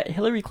showing that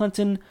Hillary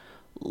Clinton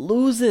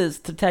loses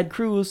to Ted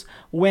Cruz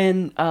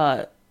when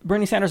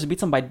Bernie Sanders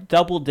beats him by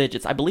double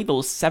digits. I believe it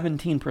was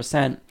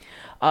 17%.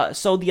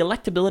 So the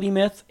electability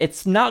myth,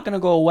 it's not going to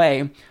go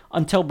away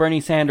until Bernie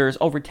Sanders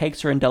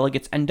overtakes her in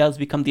delegates and does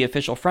become the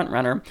official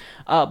frontrunner.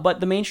 But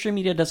the mainstream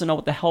media doesn't know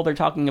what the hell they're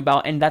talking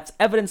about, and that's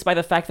evidenced by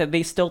the fact that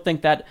they still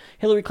think that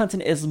Hillary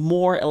Clinton is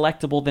more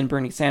electable than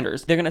Bernie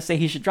Sanders. They're going to say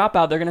he should drop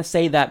out. They're going to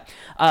say that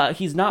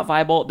he's not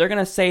viable. They're going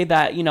to say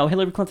that,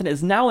 Hillary Clinton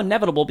is now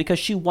inevitable because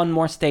she won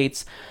more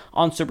states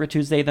on Super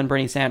Tuesday than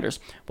Bernie Sanders.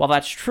 While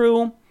that's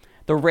true,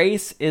 the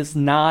race is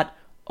not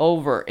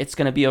over. It's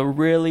going to be a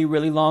really,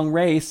 really long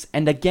race.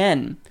 And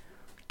again,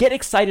 get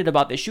excited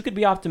about this. You could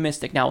be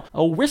optimistic. Now,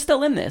 we're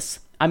still in this.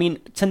 I mean,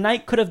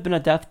 tonight could have been a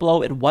death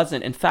blow. It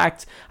wasn't. In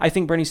fact, I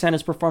think Bernie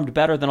Sanders performed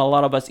better than a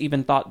lot of us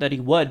even thought that he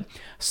would.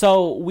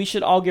 So we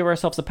should all give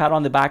ourselves a pat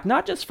on the back,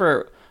 not just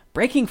for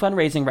breaking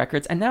fundraising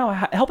records and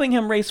now helping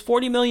him raise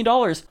 $40 million.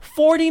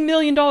 $40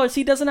 million.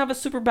 He doesn't have a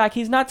super PAC.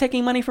 He's not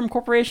taking money from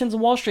corporations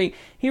and Wall Street.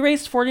 He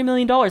raised $40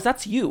 million.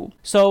 That's you.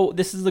 So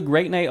this is a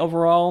great night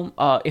overall.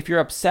 If you're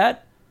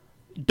upset,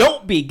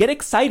 Don't be. Get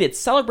excited.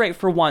 Celebrate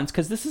for once,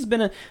 because this has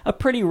been a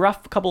pretty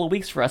rough couple of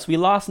weeks for us. We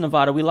lost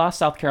Nevada, we lost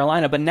South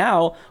Carolina, but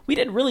now we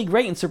did really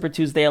great in Super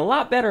Tuesday, a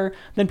lot better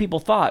than people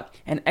thought.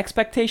 And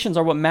expectations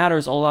are what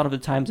matters a lot of the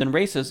times in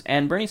races,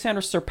 and Bernie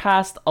Sanders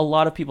surpassed a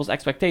lot of people's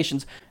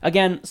expectations.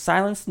 Again,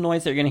 silence the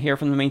noise that you're going to hear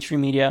from the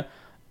mainstream media.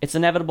 It's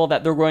inevitable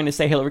that they're going to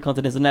say Hillary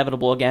Clinton is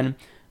inevitable again,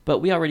 but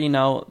we already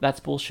know that's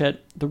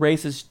bullshit. The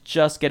race is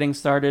just getting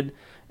started.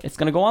 It's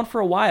going to go on for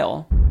a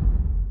while.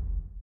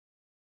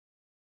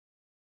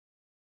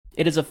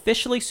 It is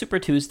officially Super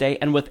Tuesday,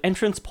 and with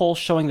entrance polls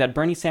showing that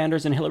Bernie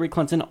Sanders and Hillary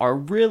Clinton are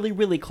really,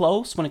 really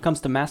close when it comes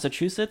to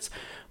Massachusetts,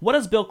 what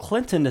does Bill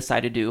Clinton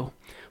decide to do?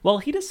 Well,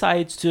 he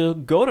decides to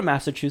go to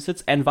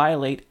Massachusetts and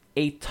violate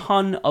a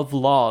ton of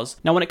laws.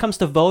 Now, when it comes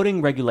to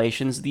voting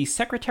regulations, the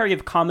Secretary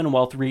of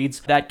Commonwealth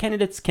reads that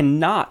candidates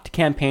cannot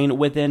campaign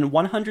within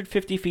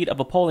 150 feet of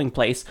a polling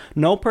place.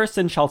 No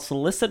person shall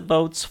solicit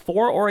votes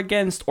for or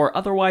against or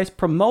otherwise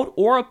promote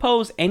or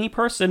oppose any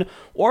person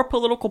or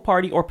political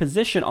party or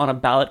position on a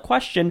ballot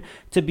question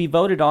to be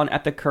voted on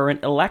at the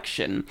current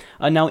election.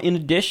 Now, in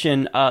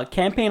addition,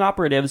 campaign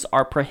operatives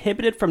are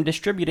prohibited from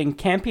distributing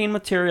campaign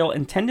material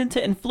intended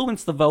to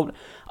influence the vote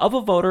of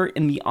a voter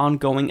in the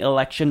ongoing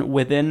election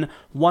within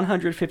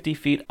 150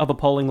 feet of a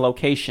polling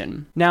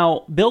location.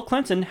 Now, Bill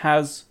Clinton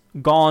has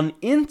gone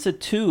into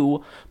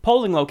 2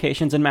 polling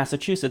locations in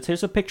Massachusetts.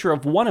 Here's a picture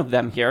of one of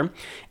them here.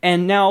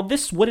 And now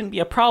this wouldn't be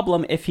a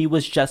problem if he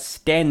was just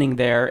standing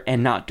there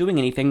and not doing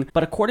anything.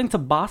 But according to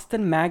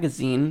Boston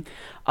Magazine,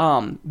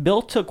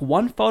 Bill took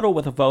one photo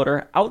with a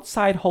voter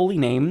outside Holy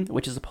Name,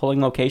 which is a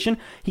polling location.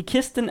 He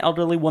kissed an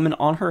elderly woman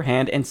on her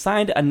hand and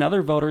signed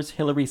another voter's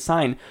Hillary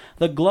sign.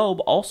 The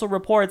Globe also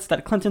reports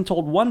that Clinton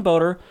told one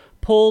voter,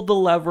 "Pull the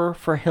lever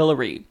for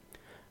Hillary."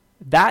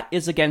 That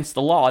is against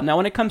the law. Now,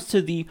 when it comes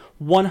to the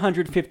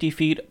 150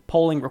 feet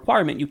polling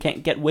requirement, you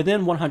can't get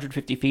within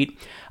 150 feet.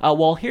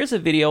 Well, here's a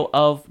video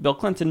of Bill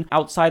Clinton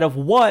outside of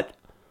what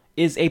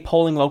is a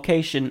polling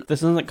location.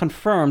 This isn't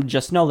confirmed,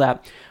 just know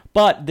that.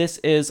 But this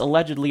is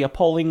allegedly a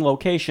polling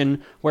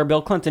location where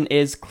Bill Clinton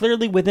is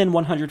clearly within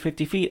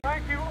 150 feet.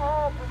 Thank you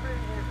all for being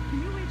here.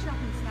 Can you reach up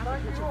and snap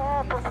Thank you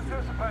all for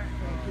participating.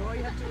 All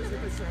you have to do is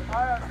hit this up.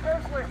 I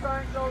especially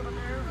thank those of you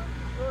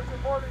who are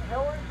supporting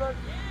Hillary, but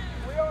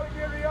we ought to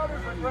give the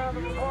others a round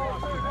of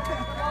applause too.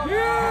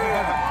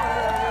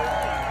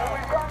 Yeah! And we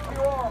thank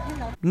you all.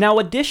 Now,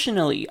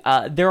 additionally,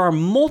 there are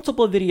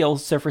multiple videos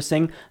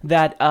surfacing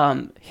that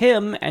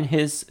him and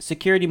his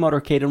security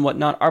motorcade and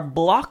whatnot are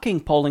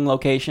blocking polling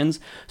locations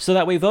so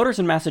that way voters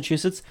in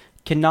Massachusetts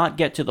cannot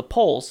get to the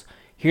polls.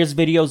 Here's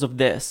videos of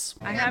this.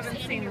 I haven't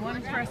seen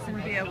one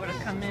person be able to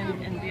come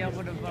in and be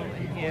able to vote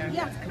in here.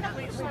 It's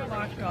completely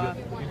blocked off.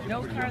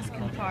 No cars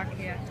can park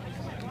here.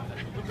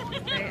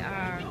 They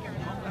are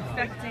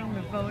affecting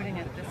the voting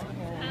at this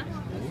poll.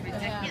 It's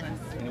ridiculous.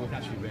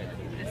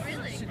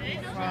 This should be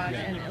fraud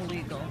and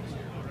illegal.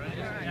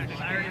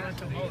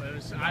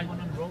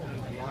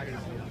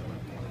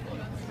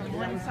 From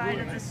one side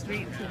of the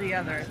street to the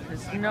other,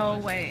 there's no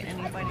way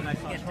anybody can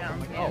get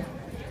down here.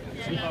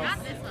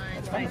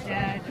 My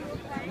dad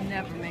would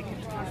never make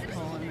it to this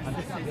poll, and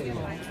this is his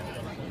poll.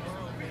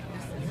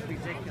 This is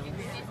ridiculous.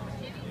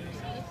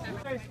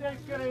 The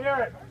state's gonna hear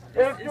it.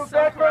 It's New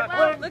Bedford,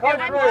 Clinton Look at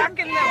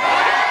country.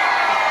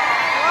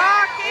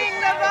 blocking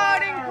the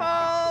voting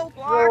poll.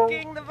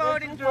 Blocking the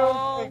voting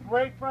poll. A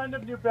great friend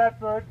of New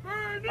Bedford,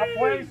 a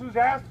place whose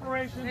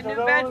aspirations The are New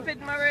those, Bedford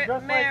just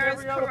like mayor is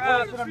every other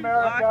corrupt. place in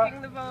America,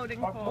 Blocking the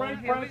voting a poll. great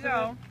Here we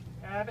go.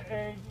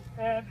 president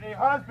and a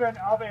husband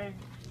of a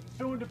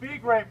soon-to-be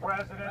great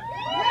president.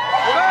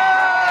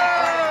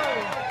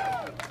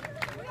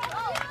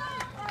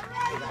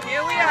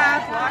 Here we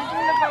are,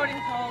 blocking the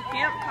voting poll.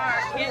 Can't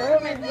park. Can't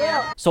come in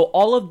here. So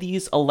all of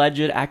these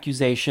alleged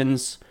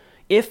accusations,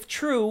 if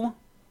true,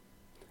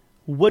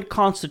 would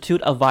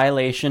constitute a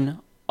violation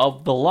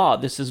of the law.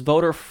 This is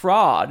voter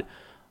fraud.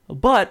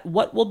 But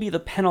what will be the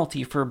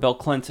penalty for Bill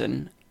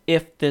Clinton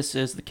if this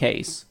is the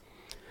case?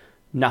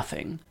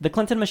 Nothing. The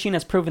Clinton machine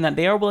has proven that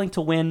they are willing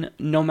to win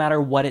no matter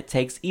what it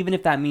takes, even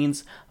if that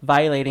means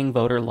violating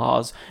voter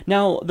laws.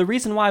 Now, the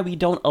reason why we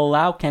don't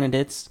allow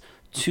candidates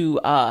to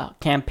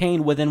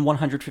campaign within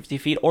 150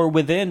 feet or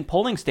within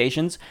polling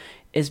stations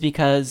is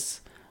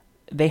because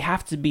there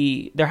has to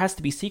be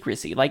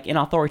secrecy. Like in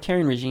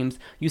authoritarian regimes,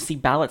 you see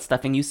ballot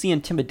stuffing, you see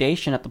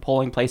intimidation at the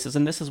polling places,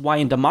 and this is why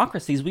in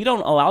democracies we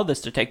don't allow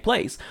this to take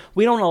place.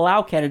 We don't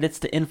allow candidates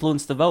to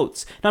influence the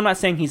votes. Now, I'm not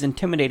saying he's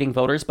intimidating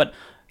voters, but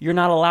you're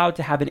not allowed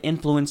to have an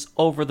influence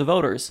over the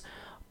voters.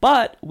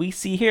 But we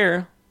see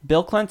here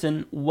Bill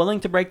Clinton willing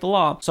to break the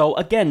law. So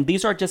again,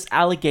 these are just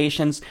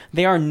allegations.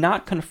 They are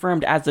not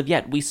confirmed as of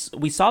yet. We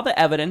saw the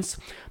evidence.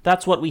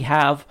 That's what we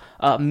have.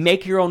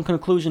 Make your own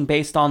conclusion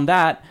based on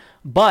that.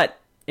 But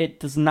it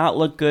does not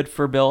look good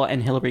for Bill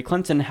and Hillary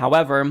Clinton.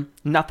 However,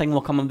 nothing will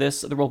come of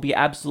this. There will be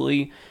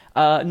absolutely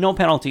no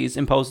penalties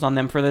imposed on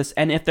them for this.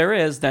 And if there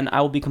is, then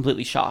I will be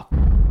completely shocked.